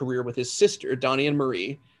adult career with his sister, Donnie and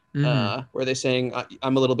Marie, where they sang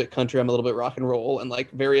I'm a little bit country, I'm a little bit rock and roll, and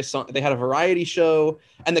like various songs. They had a variety show,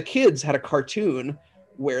 and the kids had a cartoon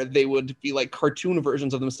where they would be like cartoon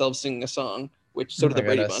versions of themselves singing a song, which so did the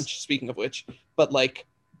Brady Bunch, speaking of which. But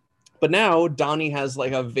now Donnie has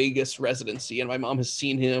like a Vegas residency, and my mom has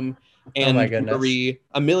seen him and my goodness. Marie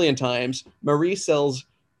a million times. Marie sells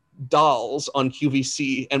dolls on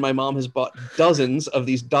QVC, and my mom has bought dozens of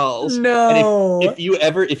these dolls. No. And if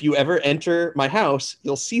you ever enter my house,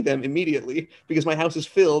 you'll see them immediately because my house is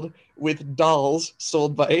filled with dolls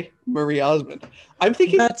sold by Marie Osmond. I'm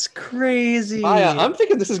thinking That's crazy. I'm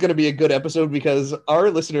thinking this is going to be a good episode because our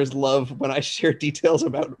listeners love when I share details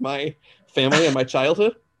about my family and my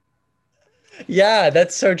childhood. Yeah,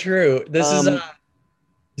 that's so true. This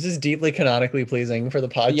is deeply canonically pleasing for the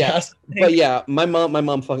podcast. Yeah, but yeah, my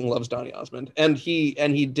mom fucking loves Donny Osmond, and he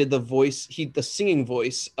did the singing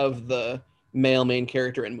voice of the male main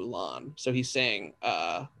character in Mulan. So he sang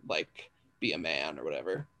like "Be a Man" or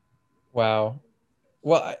whatever. Wow.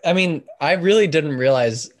 Well, I mean, I really didn't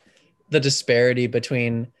realize the disparity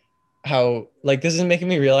between how, like, this is making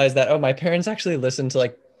me realize that, oh, my parents actually listen to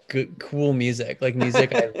like good, cool music, like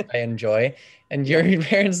music I enjoy, and your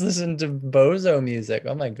parents listen to Bozo music.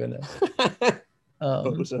 Oh my goodness.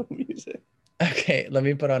 Bozo music. Okay, let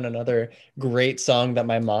me put on another great song that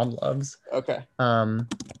my mom loves. Okay.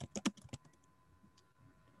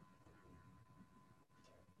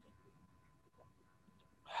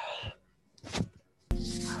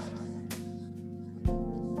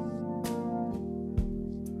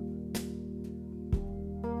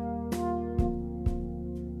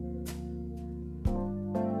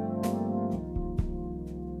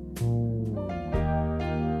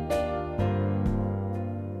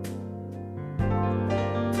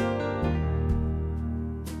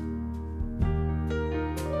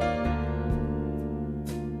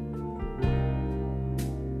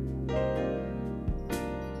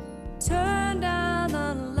 Turn down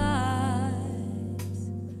the lights,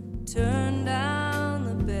 turn down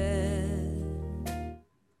the bed.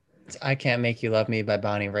 I Can't Make You Love Me by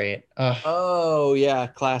Bonnie Raitt. Oh yeah,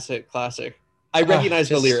 classic. I recognize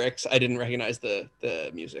the just- lyrics. I didn't recognize the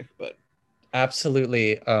music, but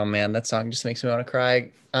Absolutely. Oh man, that song just makes me want to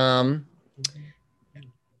cry.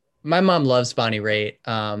 My mom loves Bonnie Raitt.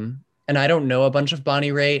 And I don't know a bunch of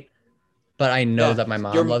Bonnie Raitt, but I know that my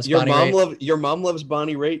mom loves Bonnie Raitt. Your mom loves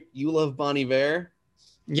Bonnie Raitt. You love Bonnie Iver.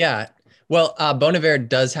 Yeah. Well, Bon Iver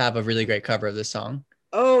does have a really great cover of this song.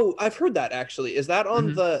 Oh, I've heard that actually. Is that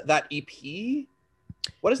on that EP?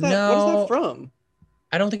 What is that? No. What is that from?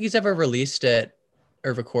 I don't think he's ever released it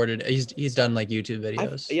or recorded. He's done like YouTube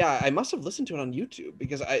videos. I must have listened to it on YouTube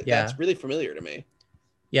because that's really familiar to me.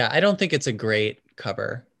 Yeah, I don't think it's a great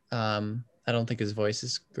cover. I don't think his voice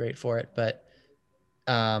is great for it, but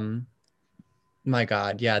my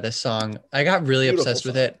God, yeah, this song, I got really obsessed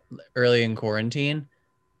with it early in quarantine.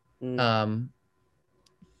 Yeah,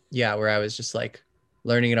 where I was just like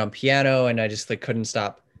learning it on piano and I just like couldn't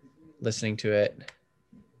stop listening to it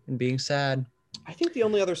and being sad. I think the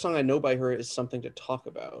only other song I know by her is Something to Talk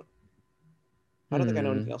About. I don't think I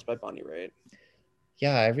know anything else by Bonnie Raitt.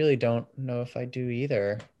 Yeah, I really don't know if I do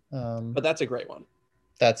either. But that's a great one.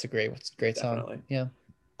 That's a great Definitely. song. Yeah.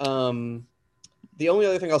 The only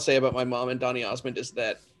other thing I'll say about my mom and Donny Osmond is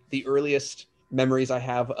that the earliest memories I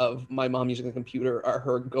have of my mom using the computer are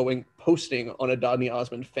her posting on a Donny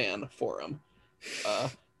Osmond fan forum.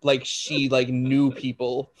 Like she knew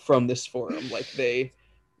people from this forum, like they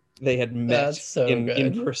had met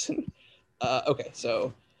in person. Okay,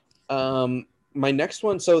 so my next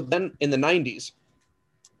one. So then in the 90s,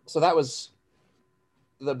 so that was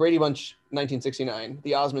the Brady Bunch 1969,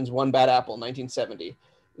 the Osmonds One Bad Apple 1970.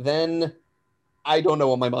 Then I don't know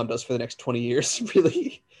what my mom does for the next 20 years,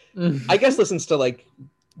 really. I guess listens to like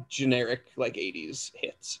generic like 80s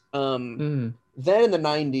hits. Then in the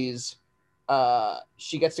 90s,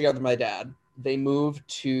 she gets together with my dad. They move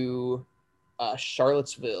to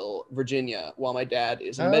Charlottesville, Virginia, while my dad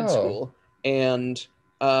is in med school. And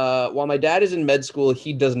while my dad is in med school,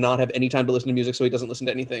 he does not have any time to listen to music, so he doesn't listen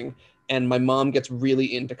to anything. And my mom gets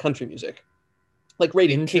really into country music, like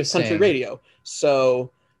country radio.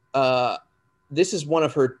 So this is one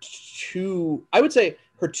of her two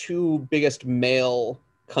biggest male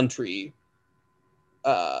country.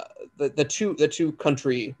 The two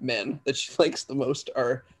country men that she likes the most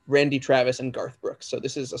are Randy Travis and Garth Brooks. So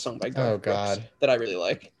this is a song by Garth Brooks that I really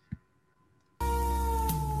like.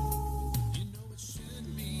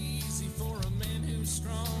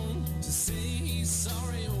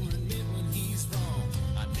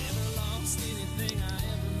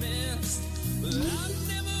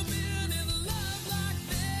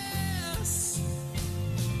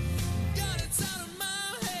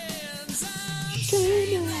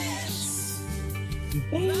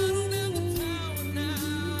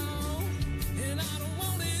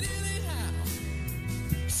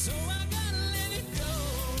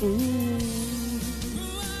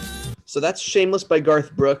 So that's Shameless by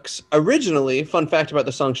Garth Brooks. Originally, fun fact about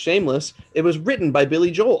the song Shameless, it was written by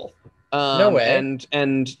Billy Joel. No way.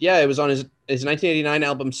 And yeah, it was on his 1989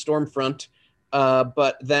 album Stormfront.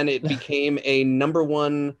 But then it became a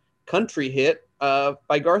 #1 country hit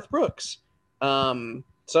by Garth Brooks.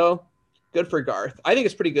 So good for Garth. I think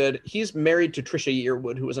it's pretty good. He's married to Trisha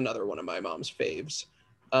Yearwood, who was another one of my mom's faves.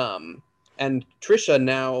 And Trisha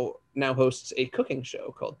now hosts a cooking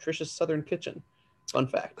show called Trisha's Southern Kitchen. Fun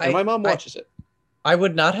fact. And my mom watches it. I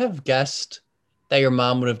would not have guessed that your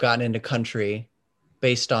mom would have gotten into country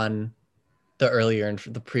based on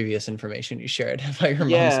the previous information you shared about your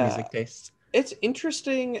mom's music tastes. It's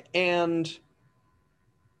interesting, and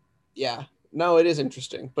yeah, no, it is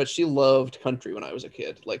interesting. But she loved country when I was a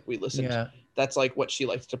kid. Like, we listened. Yeah. That's like what she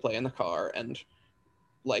liked to play in the car, and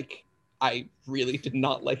like I really did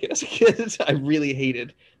not like it as a kid. I really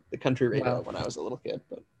hated the country radio when I was a little kid.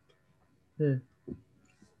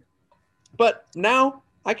 But now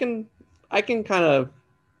I can kind of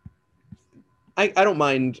I don't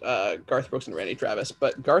mind Garth Brooks and Randy Travis,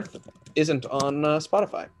 but Garth isn't on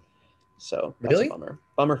Spotify, so that's really a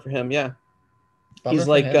bummer for him. Yeah, bummer he's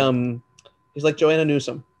like Joanna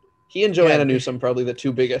Newsom. He and Joanna Newsom probably the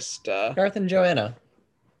two biggest. Garth and Joanna,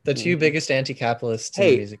 the two biggest anti-capitalists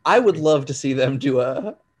in music. I would love to see them do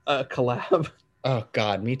a collab. Oh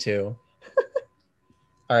God, me too.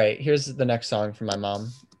 All right, here's the next song from my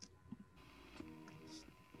mom.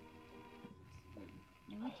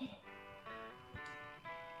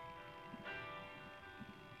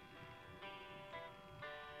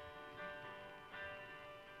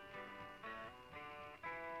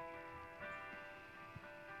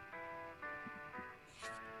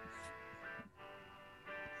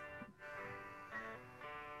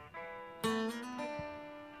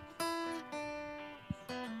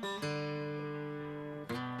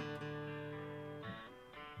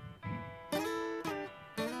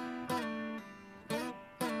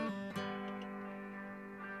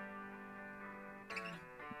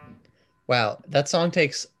 Wow, that song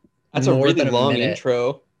takes That's a more really than a long minute.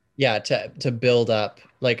 intro. Yeah, to build up.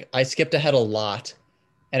 Like, I skipped ahead a lot,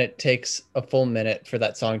 and it takes a full minute for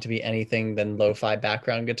that song to be anything than lo-fi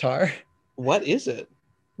background guitar. What is it?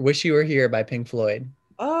 Wish You Were Here by Pink Floyd.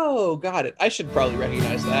 Oh, got it. I should probably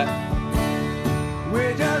recognize that.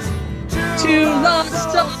 We're just Two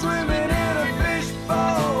lost souls swimming in a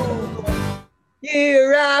fishbowl.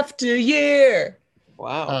 year after year.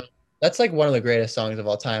 Wow. That's like one of the greatest songs of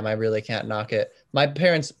all time. I really can't knock it. My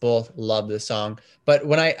parents both love this song, but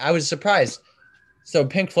when I was surprised. So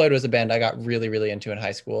Pink Floyd was a band I got really, really into in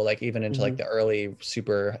high school, like even into like the early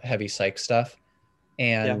super heavy psych stuff.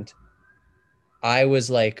 And I was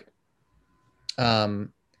like, I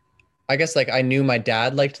guess like I knew my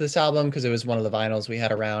dad liked this album because it was one of the vinyls we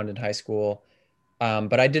had around in high school.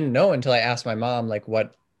 But I didn't know until I asked my mom, like,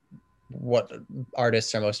 what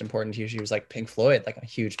artists are most important to you. She was like, Pink Floyd, like a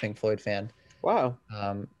huge Pink Floyd fan. Wow.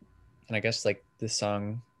 And I guess like this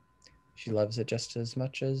song, she loves it just as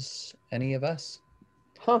much as any of us.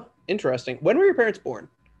 Huh. Interesting. When were your parents born?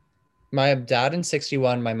 My dad in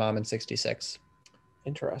 61, my mom in 66.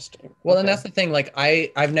 Interesting. Well, and that's the thing. Like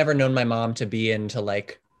I've never known my mom to be into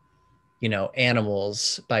like, you know,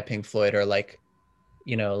 Animals by Pink Floyd or like,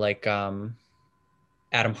 you know, like Adam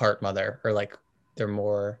Hart Mother or like they're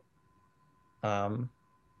more Animals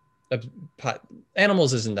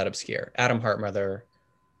isn't that obscure. Adam Hart Mother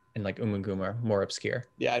and like Umaguma are more obscure.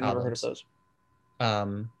 Yeah, I've never heard of those.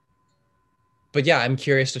 But yeah, I'm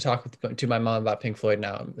curious to talk to my mom about Pink Floyd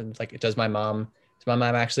now. And like, is my mom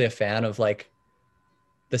actually a fan of like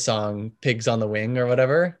the song "Pigs on the Wing" or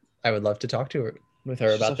whatever? I would love to talk to her with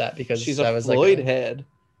her about that because she's that a was Floyd like head.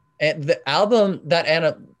 And the album that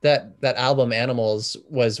album Animals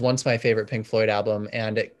was once my favorite Pink Floyd album,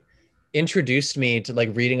 and it introduced me to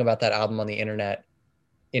like reading about that album on the internet.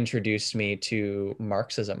 Introduced me to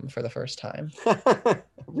Marxism for the first time.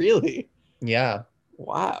 Really? Yeah.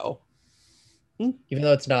 Wow. Even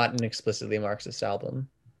though it's not an explicitly Marxist album.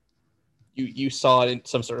 You saw it in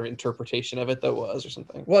some sort of interpretation of it that was or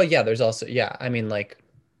something. Well, yeah, there's also, yeah, I mean, like,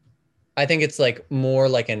 I think it's like more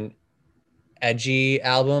like an edgy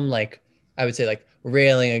album. Like, I would say like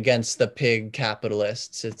railing against the pig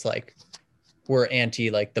capitalists. It's like we're anti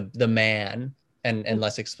like the man and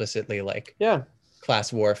less explicitly like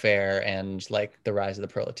class warfare and like the rise of the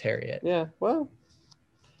proletariat. Yeah, well,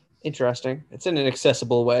 interesting. It's in an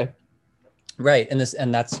accessible way. Right, and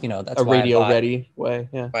that's you know that's a radio ready way.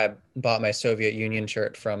 Yeah, why I bought my Soviet Union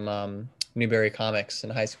shirt from Newberry Comics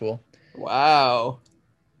in high school. Wow,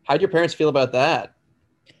 how'd your parents feel about that?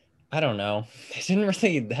 I don't know. They didn't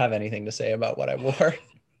really have anything to say about what I wore.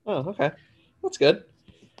 Oh, okay, that's good.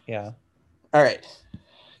 Yeah. All right.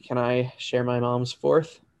 Can I share my mom's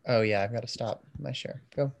fourth? Oh yeah, I've got to stop my share.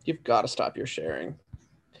 Go. You've got to stop your sharing.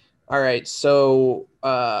 All right. So,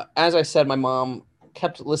 as I said, my mom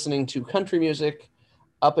kept listening to country music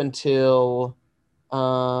up until,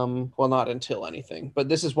 well, not until anything, but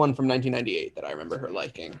this is one from 1998 that I remember her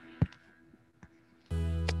liking.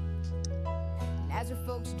 As her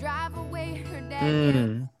folks drive away, her dad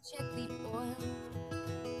Mm. yells, check the oil.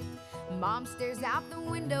 Mom stares out the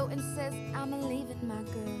window and says, I'm leaving my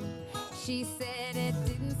girl. She said it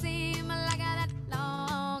didn't seem like that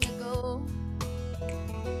long ago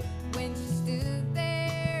when she stood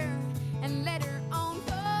there and let her own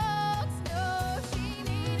folks know she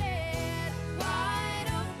needed wide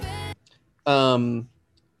open.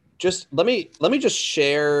 Just let me just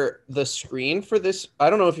share the screen for this.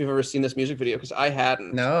 I don't know if you've ever seen this music video because I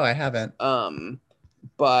hadn't. No, I haven't.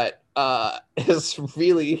 But it's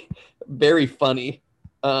really very funny,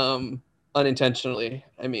 unintentionally.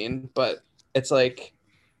 I mean, but it's like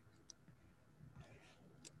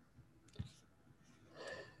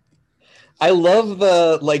I love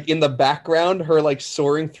the like in the background her like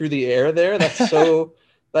soaring through the air there. That's so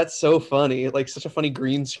funny. Like such a funny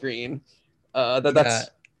green screen. Yeah.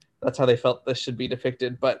 That's how they felt this should be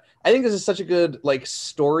depicted. But I think this is such a good like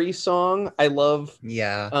story song.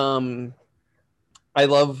 Yeah. I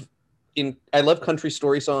love country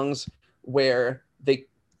story songs where they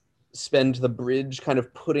spend the bridge kind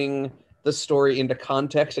of putting the story into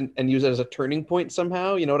context and use it as a turning point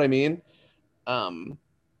somehow. You know what I mean? Um,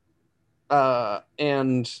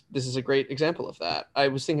 and this is a great example of that. I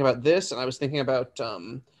was thinking about this, and I was thinking about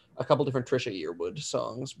a couple different Trisha Yearwood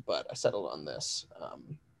songs, but I settled on this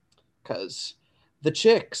because the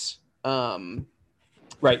Chicks. Right.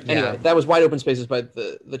 Yeah. Anyway, that was Wide Open Spaces by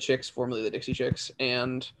the Chicks, formerly the Dixie Chicks,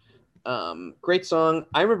 and great song.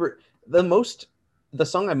 I remember the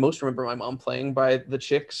song I most remember my mom playing by the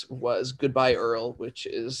Chicks was "Goodbye Earl," which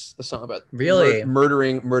is the song about Really?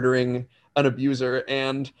 murdering an abuser,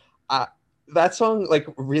 and that song like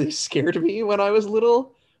really scared me when I was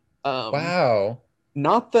little. Wow.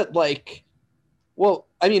 Not that like, well,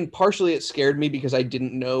 I mean, partially it scared me because I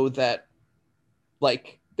didn't know that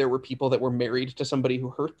like there were people that were married to somebody who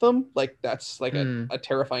hurt them. Like that's like a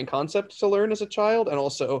terrifying concept to learn as a child, and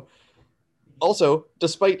also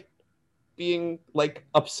despite being like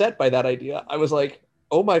upset by that idea, I was like,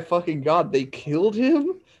 oh my fucking god, they killed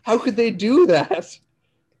him? How could they do that?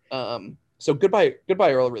 So goodbye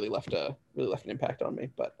Earl really left an impact on me.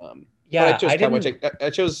 But Yeah, I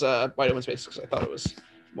chose Wide Open Space because I thought it was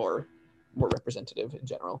more representative in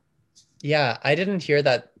general. Yeah, I didn't hear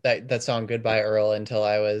that song "Goodbye Earl" until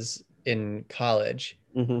I was in college,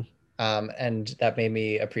 and that made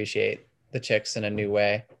me appreciate the Chicks in a new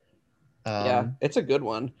way. Yeah, it's a good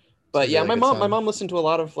one. It's But a yeah, really my good mom song. listened to a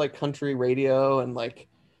lot of like country radio and like,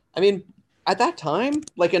 I mean, at that time,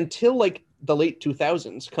 like until like the late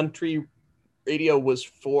 2000s, country radio was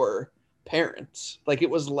for parents. Like it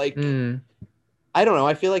was like Mm, I don't know.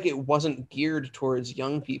 I feel like it wasn't geared towards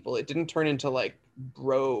young people. It didn't turn into like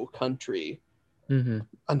bro country hmm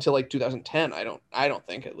until like 2010. I don't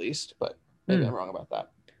think at least, but maybe I'm wrong about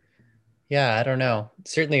that. Yeah, I don't know.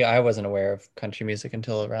 Certainly, I wasn't aware of country music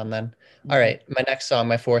until around then. All right, my next song,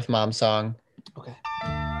 my fourth mom song. Okay.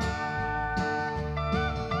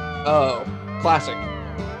 Oh, classic.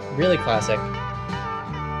 Really classic.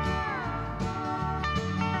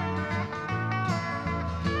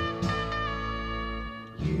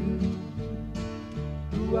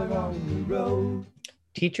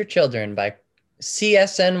 Teach Your Children by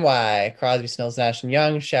CSNY, Crosby, Stills, Nash and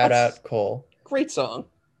Young. Shout out Cole. Great song.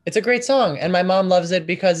 It's a great song, and my mom loves it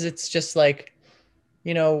because it's just like,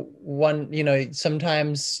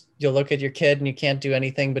 sometimes you'll look at your kid and you can't do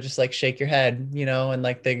anything but just like shake your head, and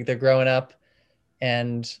like they're growing up,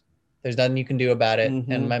 and there's nothing you can do about it.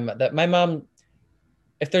 And my mom,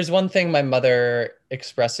 if there's one thing my mother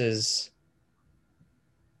expresses,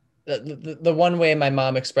 the one way my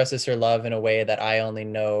mom expresses her love in a way that I only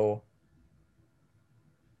know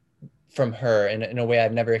from her in a way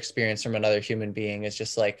I've never experienced from another human being is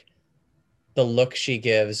just like the look she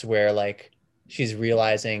gives where like she's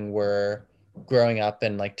realizing we're growing up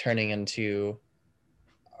and like turning into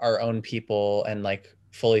our own people and like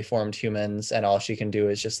fully formed humans, and all she can do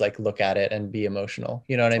is just like look at it and be emotional.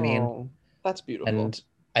 You know what I mean? Oh, that's beautiful. And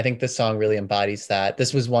I think this song really embodies that.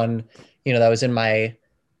 This was one, that was in my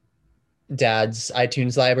dad's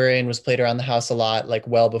iTunes library and was played around the house a lot, like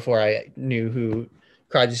well before I knew who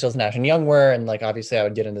Crosby, Stills, Nash and Young were. And like obviously I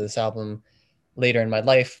would get into this album later in my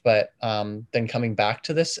life, but then coming back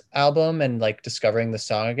to this album and like discovering the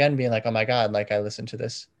song again, being like, oh my god, like I listen to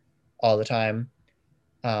this all the time.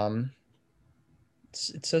 It's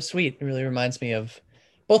so sweet. It really reminds me of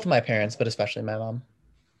both of my parents, but especially my mom.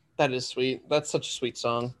 That is sweet. That's such a sweet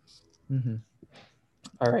song. Mm-hmm.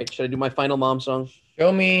 All right, should I do my final mom song?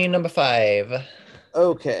 Show me number 5.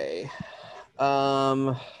 Okay.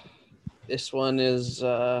 This one is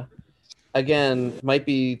again might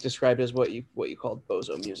be described as what you called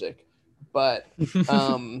bozo music, but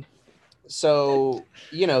so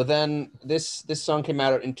then this song came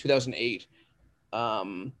out in 2008.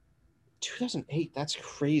 2008, that's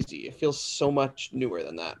crazy. It feels so much newer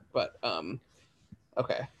than that, but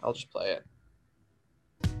okay, I'll just play it.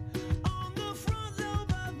 On the front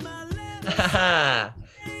lobe of my left Haha.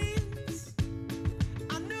 face,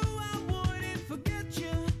 I knew I wouldn't forget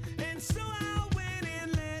you, and so I went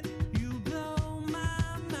and let you blow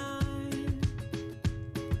my mind.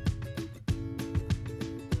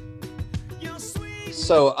 You're sweet.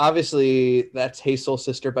 So obviously that's Hey Soul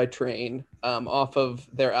Sister by Train, off of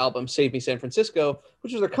their album Save Me San Francisco,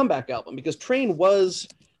 which was their comeback album, because Train was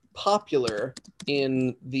popular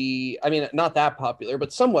in the, I mean, not that popular,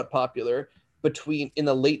 but somewhat popular in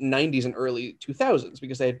the late 90s and early 2000s,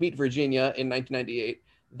 because they had Meet Virginia in 1998.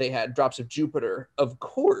 They had Drops of Jupiter, of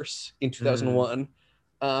course, in 2001.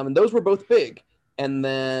 And those were both big. And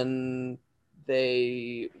then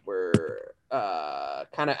they were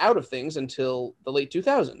kind of out of things until the late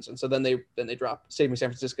 2000s, and so then they dropped Save Me San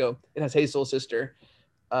Francisco. It has Hey Soul Sister.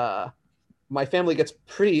 My family gets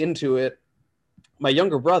pretty into it. My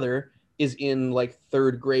younger brother is in like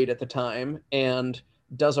 3rd grade at the time and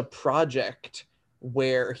does a project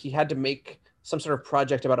where he had to make some sort of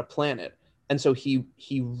project about a planet, and so he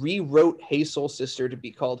rewrote Hey Soul Sister to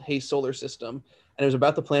be called Hey Solar System, and it was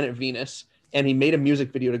about the planet Venus, and he made a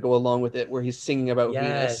music video to go along with it where he's singing about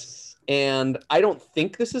Venus. Yes. And I don't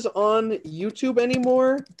think this is on YouTube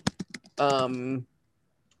anymore.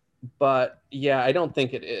 But yeah, I don't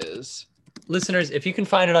think it is. Listeners, if you can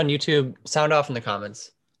find it on YouTube, sound off in the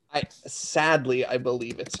comments. Sadly, I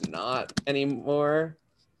believe it's not anymore.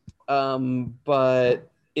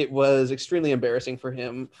 But it was extremely embarrassing for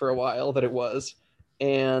him for a while that it was.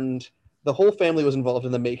 And the whole family was involved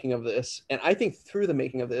in the making of this. And I think through the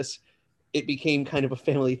making of this, it became kind of a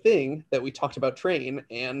family thing that we talked about Train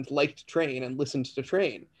and liked Train and listened to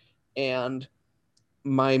Train. And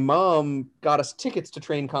my mom got us tickets to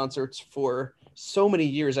Train concerts for so many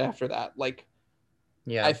years after that. Like,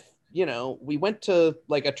 Yeah. we went to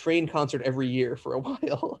like a Train concert every year for a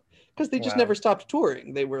while because they just Wow. never stopped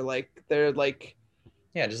touring. They're like,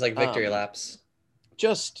 Yeah, just like victory laps.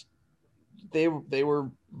 just they were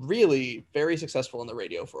really very successful on the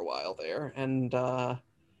radio for a while there. And I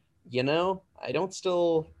don't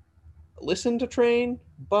still listen to Train,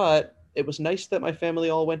 but it was nice that my family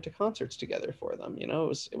all went to concerts together for them. It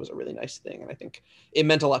was a really nice thing, and I think it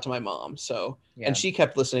meant a lot to my mom. So, Yeah. and she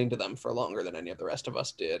kept listening to them for longer than any of the rest of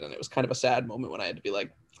us did, and it was kind of a sad moment when I had to be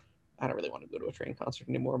like, I don't really want to go to a Train concert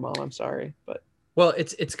anymore, Mom. I'm sorry, but Well,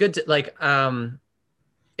 it's good to like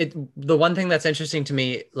the one thing that's interesting to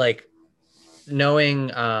me, like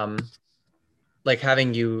knowing like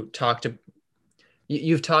having you've talked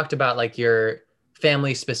about like your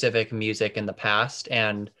family specific music in the past,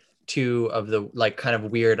 and 2 of the like kind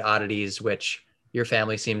of weird oddities which your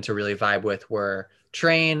family seemed to really vibe with were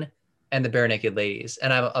Train and the Bare Naked Ladies.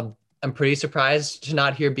 And I'm pretty surprised to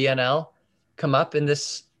not hear BNL come up in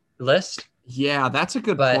this list. yeah, that's a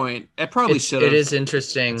good But point. It probably should. It is at some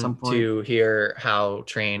interesting point. to hear how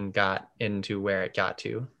Train got into where it got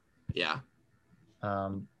to. Yeah.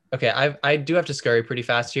 Okay, I do have to scurry pretty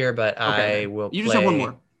fast here, but Okay. I will. You just have one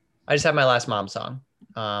more. I just have my last mom song.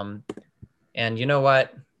 And you know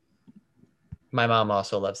what? My mom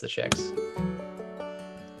also loves the Chicks.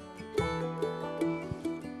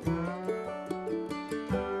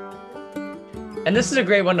 And this is a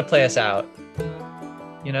great one to play us out.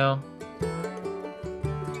 I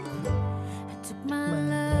took my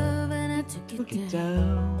love and I took it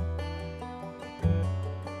down.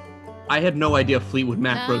 I had no idea Fleetwood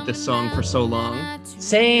Mac wrote this song for so long.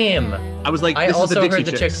 Same. I was like, I this also is the Dixie heard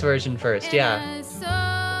the Chicks. Chicks version first. Yeah. I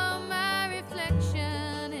saw my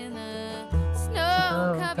reflection in the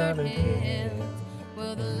snow-covered hills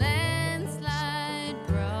where the landslide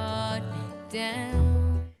brought me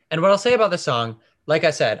down. And what I'll say about the song, like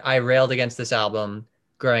I said, I railed against this album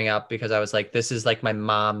growing up because I was like, this is like my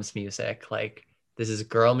mom's music. Like, this is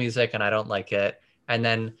girl music and I don't like it. And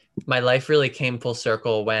then my life really came full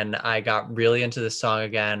circle when I got really into this song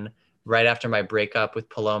again right after my breakup with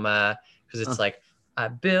Paloma, because it's like, I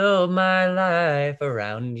build my life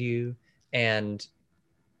around you. And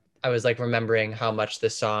I was like remembering how much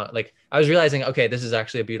this song, like I was realizing, okay, this is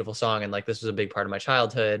actually a beautiful song. And like, this was a big part of my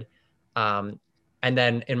childhood. And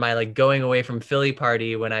then in my like going away from Philly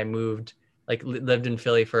party when I moved, like lived in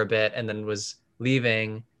Philly for a bit and then was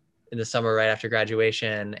leaving in the summer right after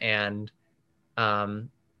graduation, and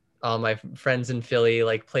all my friends in Philly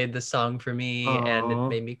like played this song for me, and it Aw.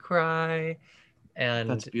 made me cry.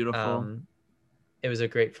 That's And beautiful. it was a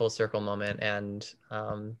great full circle moment, and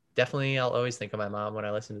definitely I'll always think of my mom when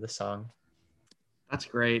I listen to this song. That's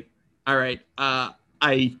great. All right.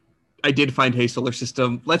 I did find Hey Solar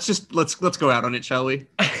System. Let's go out on it, shall we?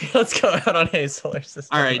 Let's go out on a solar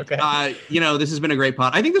system. All right. Okay. This has been a great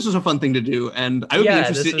pod. I think this was a fun thing to do, and I would be Yeah,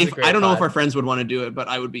 this interested was a if great I don't know if pod. our friends would want to do it, but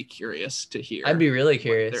I would be curious to hear. I'd be really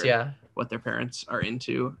curious. What their parents are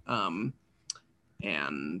into. All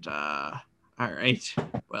right.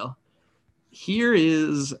 Well, here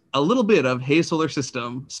is a little bit of Hey Solar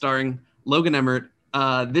System starring Logan Emmert.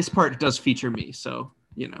 This part does feature me, so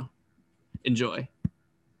enjoy.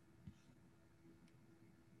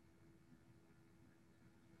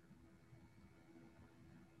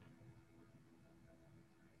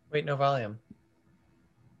 Wait, no volume.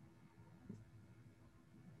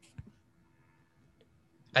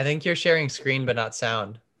 I think you're sharing screen but not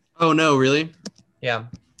sound. Oh no, really? Yeah.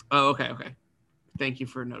 Oh, okay. Thank you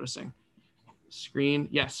for noticing. Screen,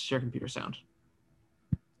 yes, share computer sound.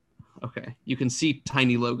 Okay, you can see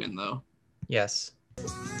tiny Logan though. Yes.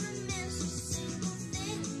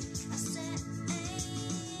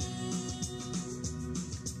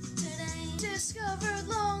 Discovered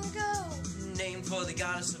long ago, Named for the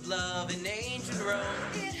goddess of love in ancient Rome.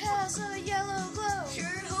 it has a yellow glow. Sure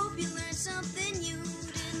hope you learned something you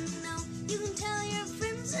didn't know. You can tell your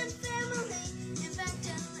friends and family. In fact,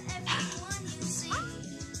 tell everyone you see.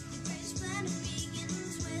 The greatest planet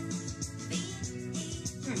begins with B.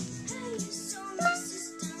 Hey, solar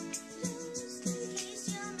system. Just in case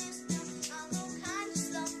you missed them. I'll go kind of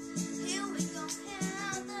slow. Here we go. Here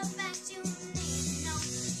are the facts you need to know.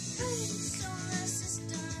 Hey, solar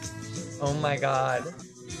system. Oh my God.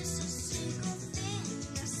 This a single thing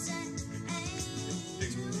I said today.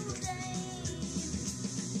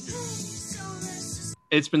 Solar system.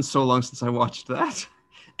 It's been so long since I watched that.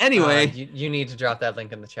 Anyway, you need to drop that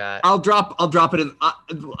link in the chat. I'll drop it in.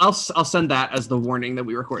 I'll send that as the warning that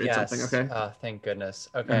we recorded something. Okay. Thank goodness.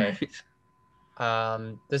 Okay.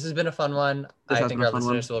 This has been a fun one. This I has think been a our fun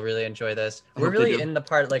listeners will really enjoy this. I We're hope they really do. in the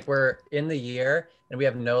part, like we're in the year and we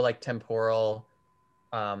have no like temporal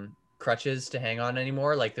crutches to hang on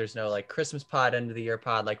anymore. Like there's no like Christmas pod, end of the year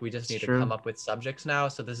pod. Like we just need to true. come up with subjects now.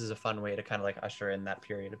 So this is a fun way to kind of like usher in that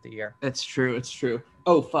period of the year. It's true.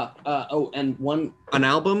 Oh fuck. And an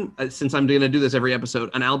album. Since I'm gonna do this every episode,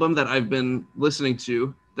 an album that I've been listening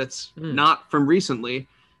to that's not from recently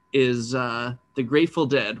is the Grateful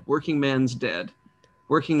Dead. Working Man's Dead.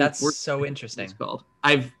 That's so interesting. It's called.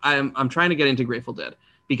 I'm trying to get into Grateful Dead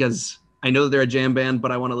because I know they're a jam band,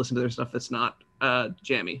 but I want to listen to their stuff that's not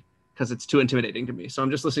jammy because it's too intimidating to me. So I'm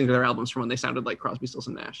just listening to their albums from when they sounded like Crosby, Stills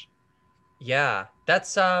and Nash. Yeah,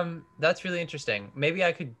 that's really interesting. Maybe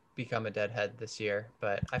I could become a Deadhead this year,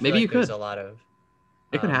 but I feel Maybe like you there's could. a lot of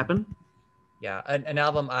It could happen. Yeah, an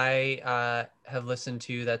album I have listened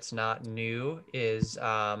to that's not new is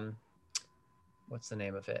what's the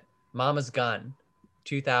name of it? Mama's Gun,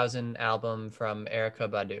 2000 album from Erykah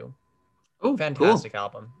Badu. Oh, fantastic cool.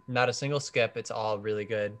 album. Not a single skip. It's all really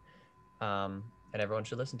good, and everyone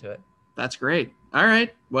should listen to it. That's great. All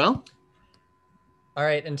right. Well. All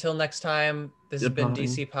right. Until next time. This has been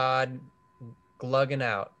DC Pod. Glugging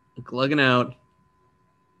out. Glugging out.